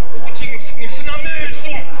ukuthi ngifuna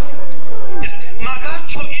amehlo. Yes,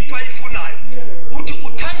 makatsho into ayifunayo. Uthi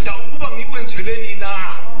uthanda ukuba ngikwenzeleni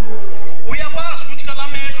na? Uyakwazi ukuthi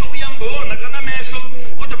kalamehlo uyambona kanamehlo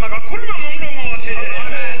kodwa makakhuluma ngomlomo wakhe.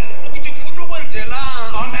 Amen. Ukuthi ufuna ukwenzela.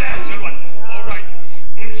 Amen. All right.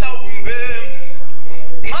 Mhlawumbe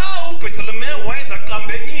xa uBethlehem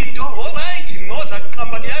wayezaqamba into, all right,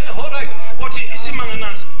 nozaqamba liyana, all right. Wathi isimanga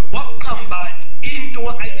naso waqamba into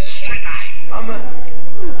ayiswelayo. Amen.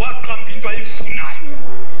 Waqamba into ayifunayo.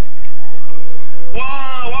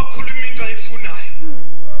 Wakhuluma into ayifunayo.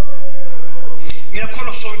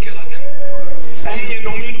 Ngiyakholwa sonke lapha. Omnye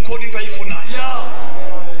nomnye ukhona into ayifunayo. Ya.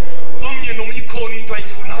 Omnye nomnye ikhona into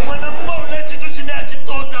ayifunayo. Mwana mbona chintu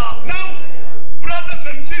chinachitota. Now, brothers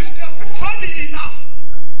and sisters, funny enough,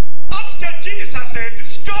 after Jesus had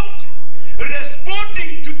stopped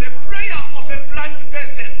responding to the prayer of a blind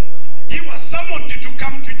person, he was summoned to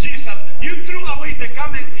come to Jesus. You threw away the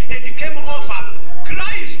garment and he came over.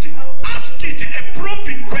 Christ asked a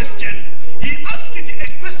probing question. He asked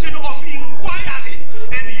a question of inquiry.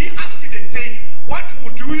 And he asked and said, What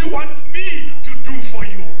would you want me to do for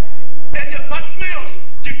you? And Bartimaeus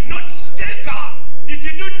did not stagger. He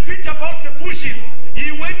did not beat about the bushes.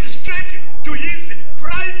 He went straight to his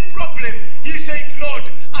prime problem. He said, Lord,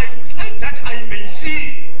 I would like that I may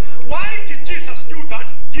see. Why did Jesus do that?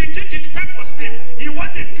 He did it purposely. He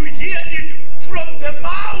wanted to hear it from the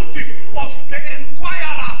mouth of the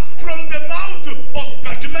inquirer, from the mouth of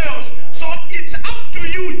Bartimaeus. So it's up to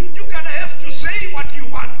you. You can have to say what you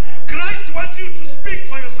want. Christ wants you to speak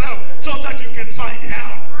for yourself so that you can find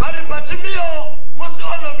help. Bari Bartimaeus musi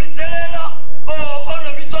ono bitelela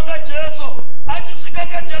ono bitonga Jesu. Achisika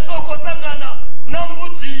ka Jesu okotangana na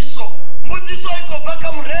mbudziso. Mbudziso iko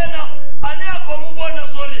baka murena ani akomubona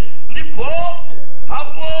zoli ndi bofu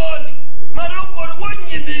haboni. Maroko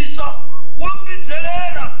wonyibisa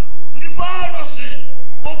wombitelela ndi fano si.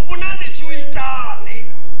 Ofuna ndi chuitani.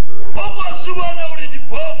 Oko subona uli ndi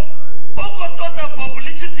bofu. okotota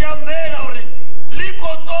publicity yambela uri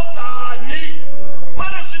likototani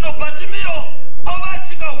mara zvino batimiyo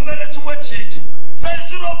ovachika umbele chimwe chitu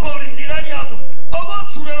saizviropa uri ndirani yavo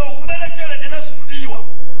ovotsurero umbele chelete nezvifiwa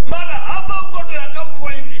mara hapa ukoto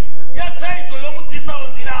yakapoindi yataidzo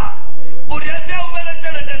yomudisaondira uri yate umbele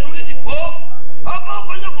chelete nduri ndibofu hapa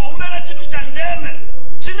ukonyoko umbele chitu chandeme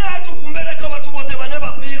chine ati umbele kavatu vote vane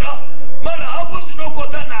vapira mara hapo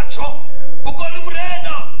zvinokota nacho ukoli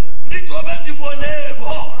murenda nditove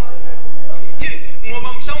ndivonevo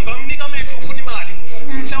ngoba mhlawumbe amnika amehlo ufuna imali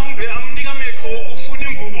mhlawumbe amnika amehlo ufuna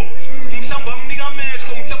ingubo mhlawumbe amnika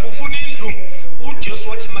amehlo mhlawumbe ufuna indlu ujesu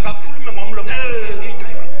wathi makakhulume ngomlomo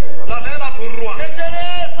lalela burwa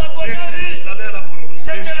checheresa koderi lalela burwa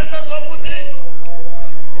checheresa zokuthi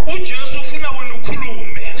ujesu ufuna wena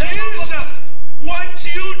ukhulume. Jesus wants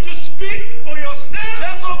you to speak for yourself.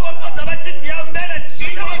 jesu okotota vachidiyambele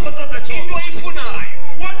chine vakotota cho into oyifunayo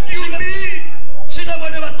What you need. chine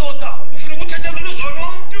vone vatota ufuna ukuthethelwa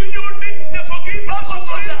izono Do you need the forgiveness of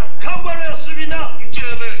vakotota sin? khambwelo yaswivina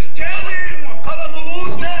mtshele Tell him. khava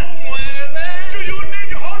muvuze mwele Do you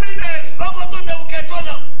need holiness? vakotota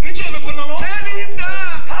vuketona mtshele khona lo Tell him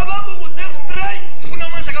that. khava muvuze